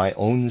down on my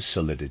own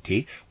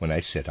solidity when I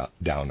sit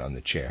down on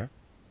the chair.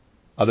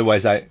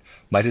 Otherwise, I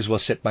might as well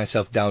sit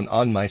myself down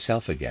on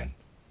myself again.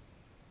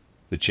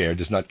 The chair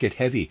does not get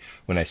heavy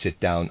when I sit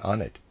down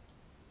on it.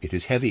 It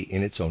is heavy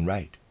in its own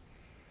right.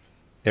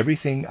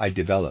 Everything I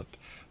develop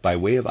by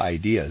way of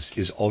ideas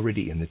is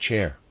already in the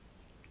chair.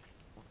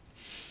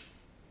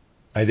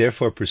 I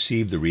therefore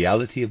perceive the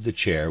reality of the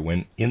chair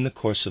when, in the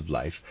course of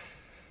life,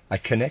 I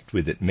connect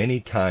with it many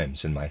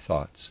times in my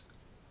thoughts.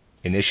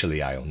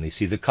 Initially, I only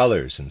see the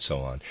colors and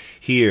so on,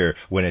 hear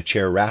when a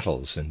chair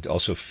rattles, and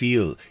also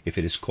feel if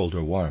it is cold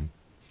or warm.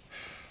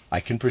 I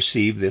can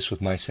perceive this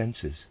with my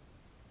senses.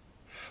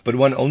 But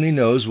one only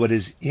knows what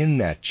is in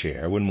that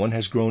chair when one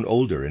has grown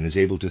older and is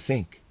able to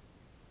think.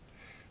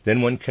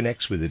 Then one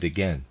connects with it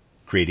again,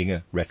 creating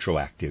a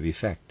retroactive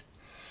effect.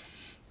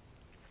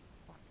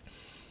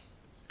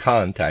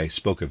 Kant, I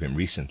spoke of him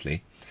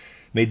recently,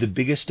 made the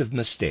biggest of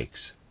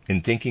mistakes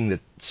in thinking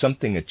that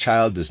something a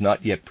child does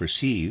not yet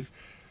perceive,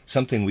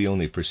 something we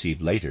only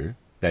perceive later,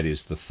 that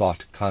is, the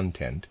thought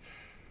content,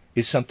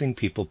 is something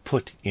people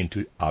put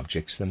into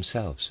objects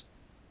themselves.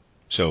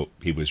 So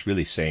he was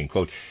really saying,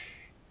 quote,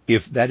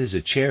 if that is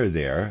a chair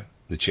there,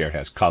 the chair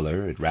has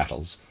color, it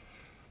rattles.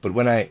 But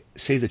when I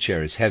say the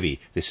chair is heavy,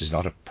 this is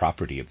not a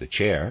property of the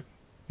chair.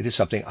 It is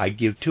something I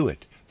give to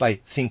it by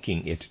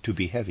thinking it to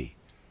be heavy.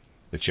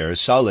 The chair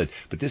is solid,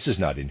 but this is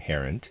not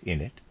inherent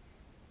in it.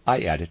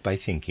 I add it by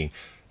thinking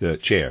the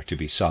chair to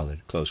be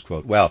solid, close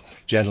quote. Well,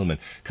 gentlemen,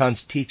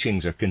 Kant's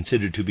teachings are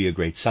considered to be a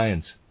great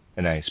science,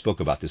 and I spoke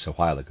about this a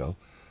while ago.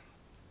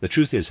 The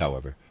truth is,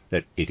 however,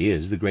 that it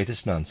is the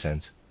greatest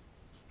nonsense.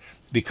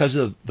 Because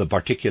of the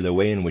particular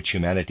way in which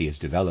humanity is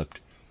developed,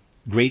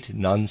 great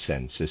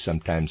nonsense is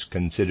sometimes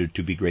considered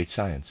to be great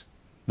science,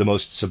 the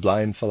most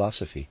sublime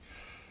philosophy.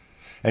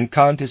 And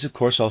Kant is, of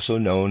course, also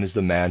known as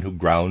the man who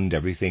ground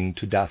everything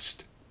to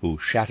dust, who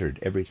shattered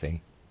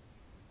everything.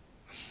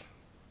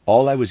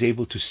 All I was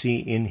able to see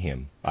in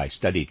him, I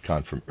studied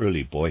Kant from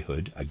early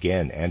boyhood,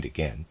 again and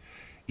again,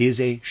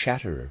 is a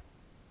shatterer.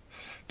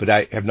 But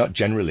I have not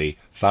generally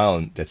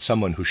found that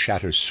someone who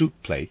shatters soup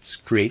plates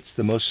creates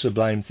the most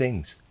sublime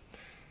things,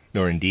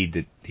 nor indeed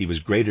that he was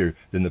greater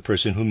than the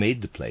person who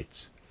made the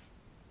plates.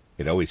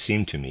 It always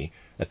seemed to me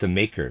that the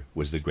maker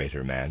was the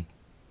greater man.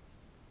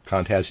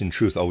 Kant has in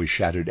truth always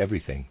shattered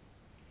everything.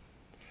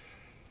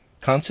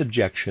 Kant's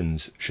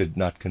objections should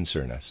not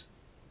concern us,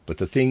 but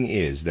the thing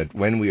is that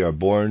when we are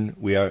born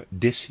we are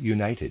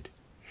disunited,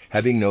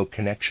 having no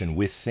connection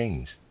with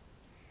things.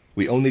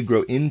 We only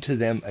grow into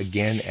them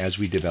again as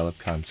we develop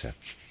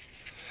concepts.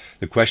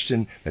 The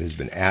question that has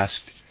been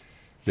asked,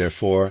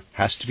 therefore,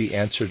 has to be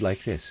answered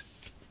like this.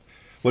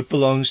 What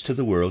belongs to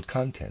the world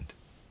content?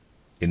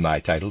 In my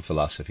title,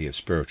 Philosophy of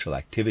Spiritual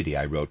Activity,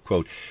 I wrote,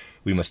 quote,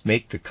 we must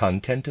make the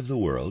content of the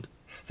world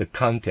the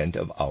content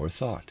of our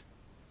thought.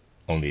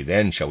 Only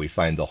then shall we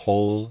find the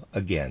whole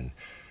again,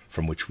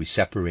 from which we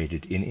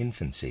separated in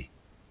infancy.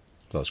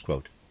 Close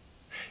quote.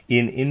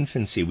 In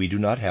infancy we do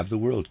not have the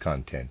world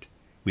content.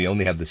 We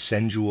only have the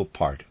sensual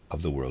part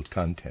of the world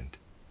content.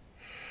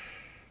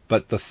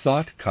 But the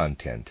thought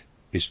content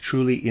is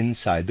truly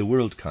inside the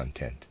world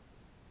content.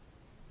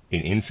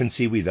 In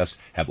infancy we thus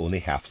have only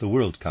half the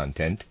world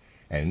content,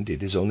 and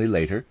it is only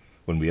later,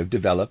 when we have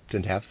developed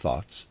and have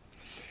thoughts,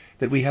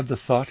 that we have the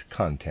thought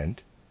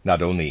content,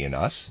 not only in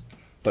us,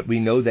 but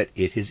we know that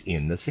it is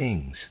in the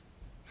things.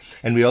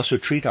 And we also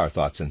treat our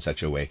thoughts in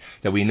such a way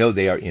that we know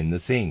they are in the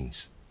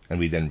things, and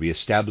we then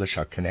reestablish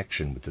our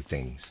connection with the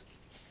things.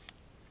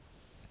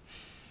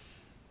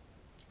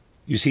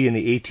 You see, in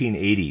the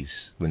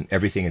 1880s, when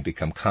everything had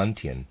become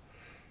Kantian,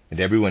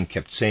 and everyone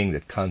kept saying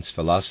that Kant's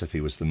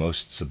philosophy was the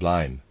most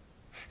sublime,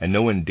 and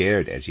no one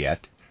dared as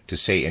yet to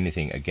say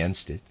anything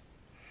against it,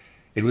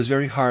 it was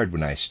very hard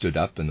when I stood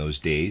up in those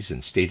days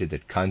and stated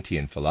that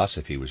Kantian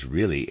philosophy was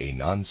really a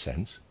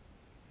nonsense.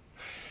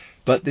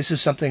 But this is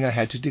something I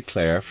had to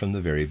declare from the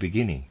very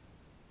beginning.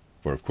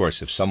 For of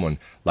course, if someone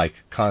like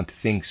Kant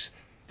thinks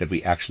that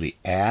we actually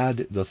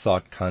add the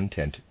thought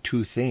content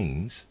to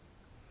things,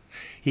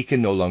 he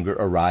can no longer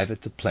arrive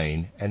at the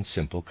plain and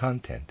simple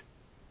content,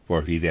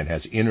 for he then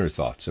has inner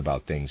thoughts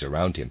about things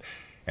around him,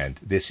 and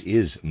this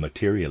is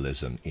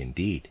materialism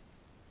indeed.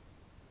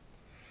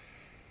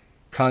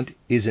 Kant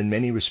is in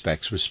many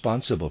respects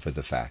responsible for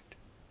the fact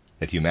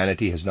that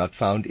humanity has not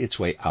found its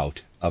way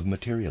out of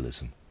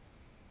materialism.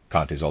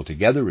 Kant is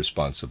altogether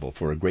responsible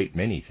for a great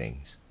many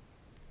things.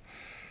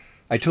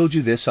 I told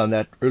you this on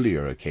that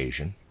earlier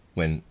occasion,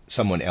 when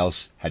someone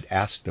else had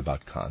asked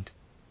about Kant.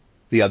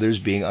 The others,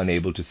 being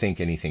unable to think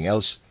anything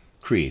else,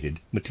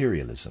 created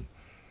materialism.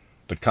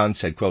 But Kant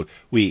said, quote,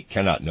 we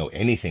cannot know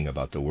anything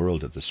about the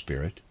world of the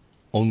spirit,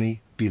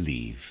 only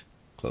believe,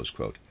 close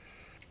quote.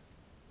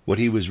 What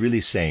he was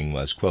really saying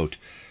was, quote,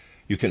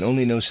 you can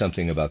only know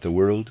something about the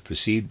world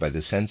perceived by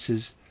the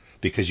senses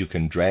because you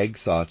can drag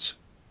thoughts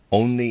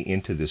only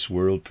into this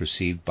world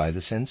perceived by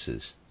the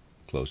senses,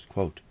 close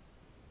quote.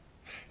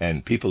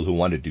 And people who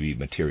wanted to be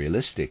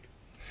materialistic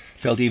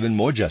felt even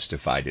more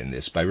justified in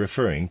this by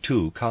referring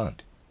to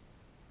Kant.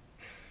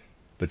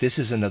 But this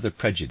is another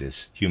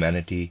prejudice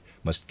humanity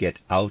must get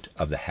out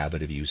of the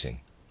habit of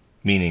using,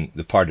 meaning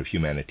the part of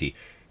humanity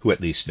who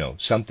at least know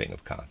something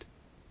of Kant.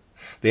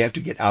 They have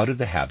to get out of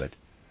the habit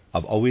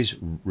of always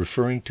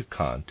referring to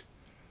Kant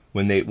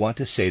when they want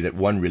to say that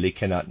one really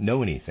cannot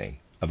know anything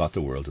about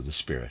the world of the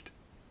spirit.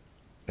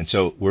 And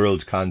so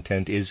world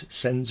content is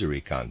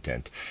sensory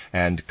content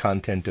and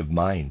content of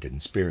mind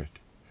and spirit.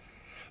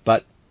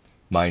 But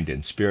mind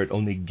and spirit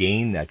only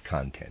gain that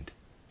content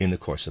in the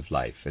course of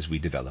life as we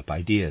develop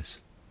ideas.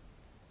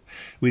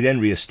 We then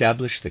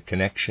reestablish the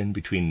connection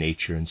between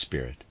nature and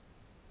spirit.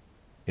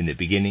 In the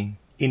beginning,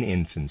 in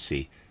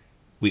infancy,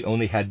 we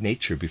only had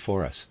nature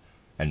before us,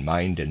 and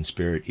mind and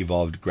spirit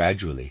evolved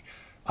gradually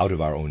out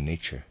of our own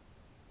nature.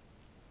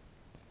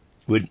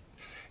 Would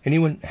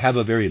anyone have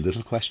a very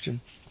little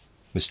question?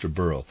 Mr.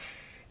 Burrell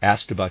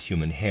asked about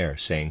human hair,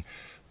 saying,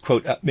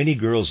 quote, many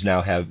girls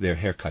now have their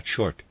hair cut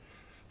short.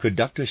 Could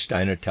Dr.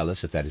 Steiner tell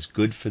us if that is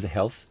good for the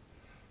health?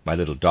 My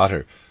little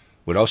daughter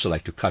would also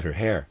like to cut her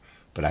hair,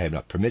 but I have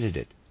not permitted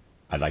it.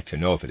 I'd like to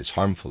know if it is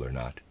harmful or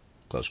not."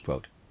 Close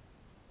quote.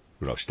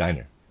 Rudolf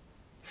Steiner: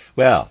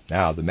 "Well,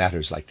 now the matter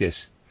is like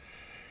this.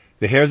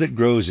 The hair that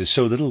grows is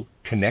so little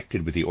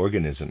connected with the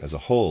organism as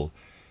a whole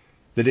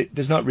that it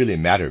does not really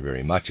matter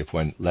very much if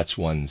one lets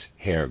one's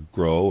hair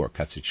grow or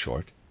cuts it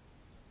short.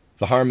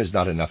 The harm is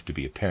not enough to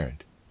be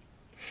apparent.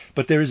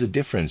 But there is a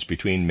difference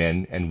between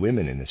men and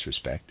women in this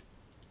respect.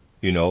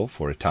 You know,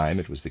 for a time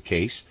it was the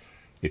case,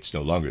 it's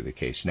no longer the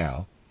case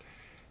now,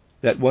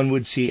 that one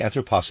would see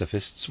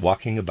anthroposophists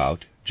walking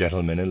about,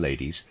 gentlemen and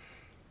ladies.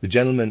 The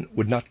gentleman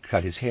would not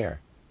cut his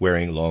hair,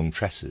 wearing long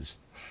tresses,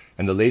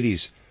 and the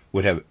ladies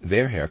would have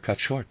their hair cut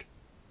short.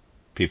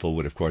 People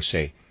would, of course,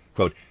 say,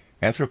 quote,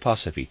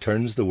 'Anthroposophy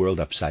turns the world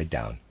upside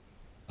down.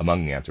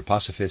 Among the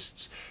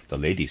anthroposophists, the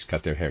ladies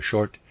cut their hair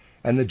short,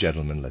 and the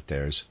gentlemen let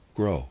theirs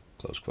grow.'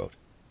 Close quote.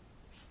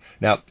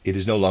 Now, it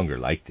is no longer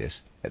like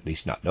this, at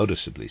least not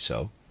noticeably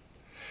so.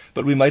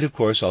 But we might, of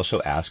course,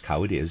 also ask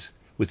how it is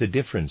with the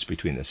difference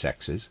between the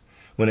sexes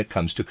when it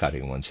comes to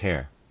cutting one's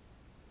hair.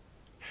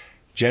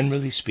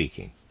 Generally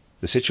speaking,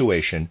 the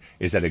situation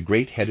is that a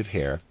great head of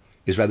hair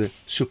is rather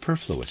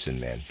superfluous in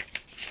men.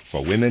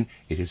 For women,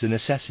 it is a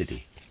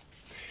necessity.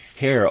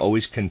 Hair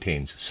always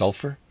contains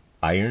sulfur,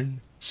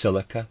 iron,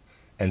 silica,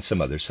 and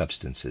some other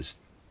substances.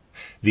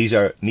 These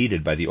are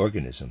needed by the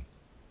organism.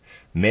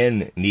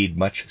 Men need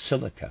much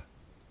silica,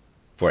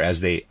 for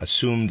as they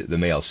assumed the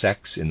male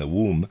sex in the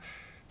womb,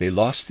 they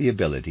lost the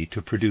ability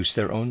to produce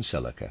their own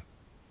silica.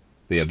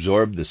 They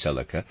absorb the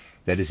silica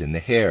that is in the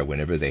hair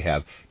whenever they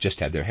have just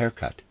had their hair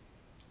cut,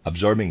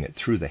 absorbing it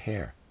through the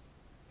hair.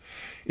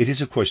 It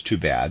is, of course, too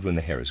bad when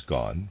the hair is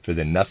gone, for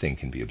then nothing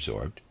can be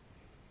absorbed.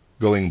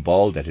 Going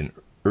bald at an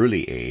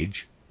early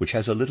age, which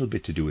has a little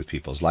bit to do with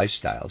people's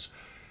lifestyles,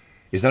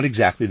 is not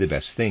exactly the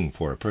best thing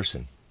for a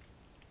person.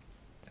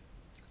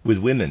 With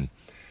women,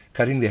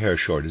 cutting the hair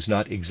short is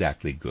not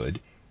exactly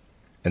good,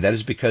 and that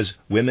is because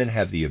women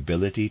have the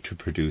ability to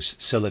produce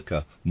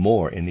silica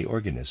more in the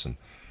organism,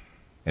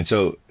 and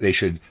so they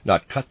should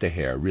not cut the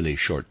hair really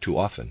short too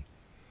often,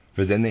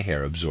 for then the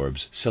hair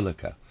absorbs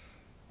silica,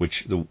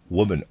 which the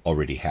woman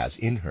already has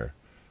in her,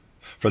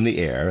 from the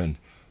air and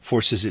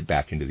forces it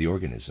back into the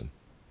organism.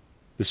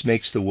 This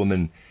makes the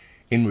woman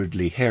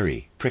inwardly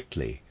hairy,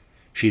 prickly.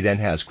 She then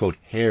has, quote,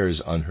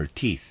 'hairs on her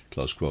teeth,'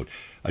 close quote,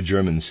 a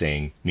German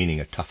saying meaning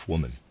a tough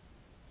woman.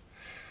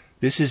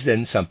 This is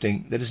then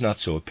something that is not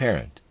so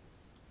apparent.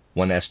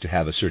 One has to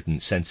have a certain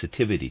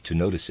sensitivity to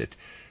notice it,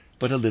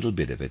 but a little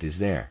bit of it is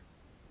there.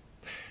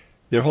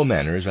 Their whole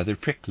manner is rather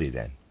prickly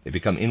then. They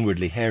become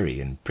inwardly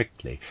hairy and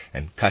prickly,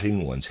 and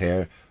cutting one's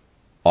hair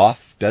off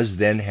does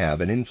then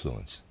have an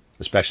influence,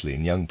 especially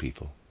in young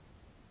people.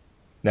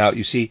 Now,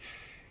 you see,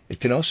 it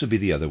can also be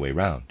the other way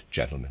round,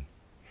 gentlemen.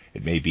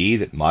 It may be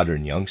that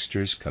modern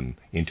youngsters come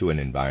into an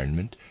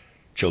environment,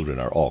 children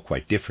are all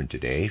quite different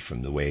today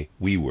from the way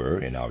we were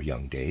in our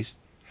young days,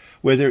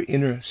 where their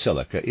inner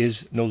silica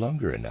is no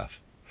longer enough,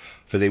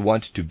 for they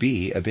want to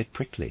be a bit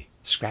prickly,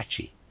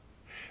 scratchy.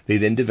 They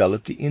then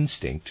develop the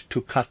instinct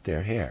to cut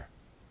their hair.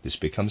 This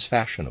becomes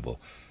fashionable,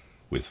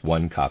 with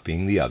one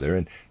copying the other,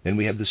 and then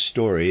we have the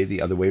story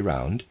the other way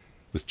round,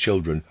 with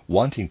children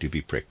wanting to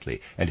be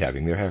prickly and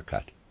having their hair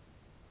cut.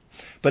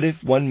 But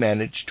if one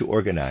managed to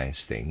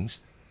organize things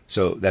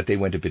so that they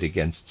went a bit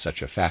against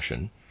such a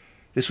fashion,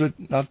 this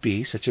would not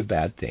be such a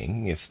bad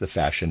thing if the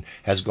fashion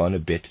has gone a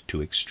bit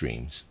to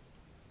extremes.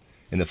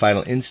 In the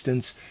final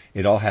instance,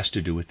 it all has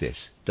to do with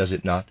this, does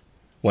it not?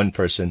 One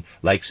person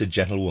likes a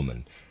gentle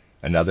woman,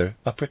 another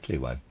a prickly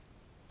one.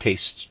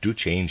 Tastes do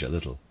change a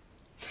little,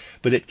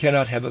 but it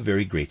cannot have a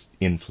very great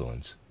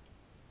influence.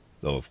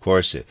 Though, of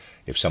course,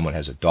 if someone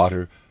has a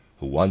daughter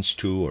who wants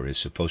to or is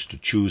supposed to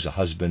choose a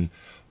husband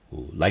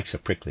who likes a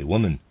prickly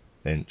woman,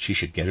 then she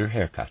should get her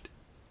hair cut.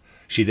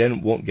 She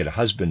then won't get a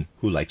husband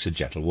who likes a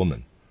gentle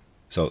woman.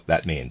 So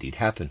that may indeed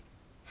happen.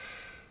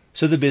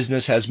 So the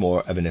business has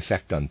more of an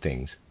effect on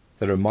things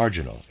that are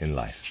marginal in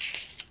life.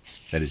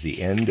 That is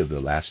the end of the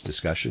last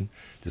discussion,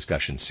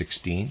 discussion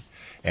 16,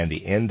 and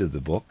the end of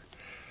the book,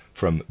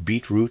 From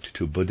Beetroot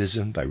to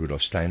Buddhism by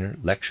Rudolf Steiner,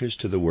 Lectures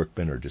to the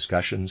Workman or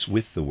Discussions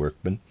with the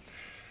Workman,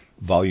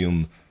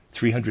 volume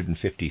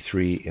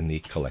 353 in the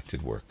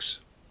Collected Works.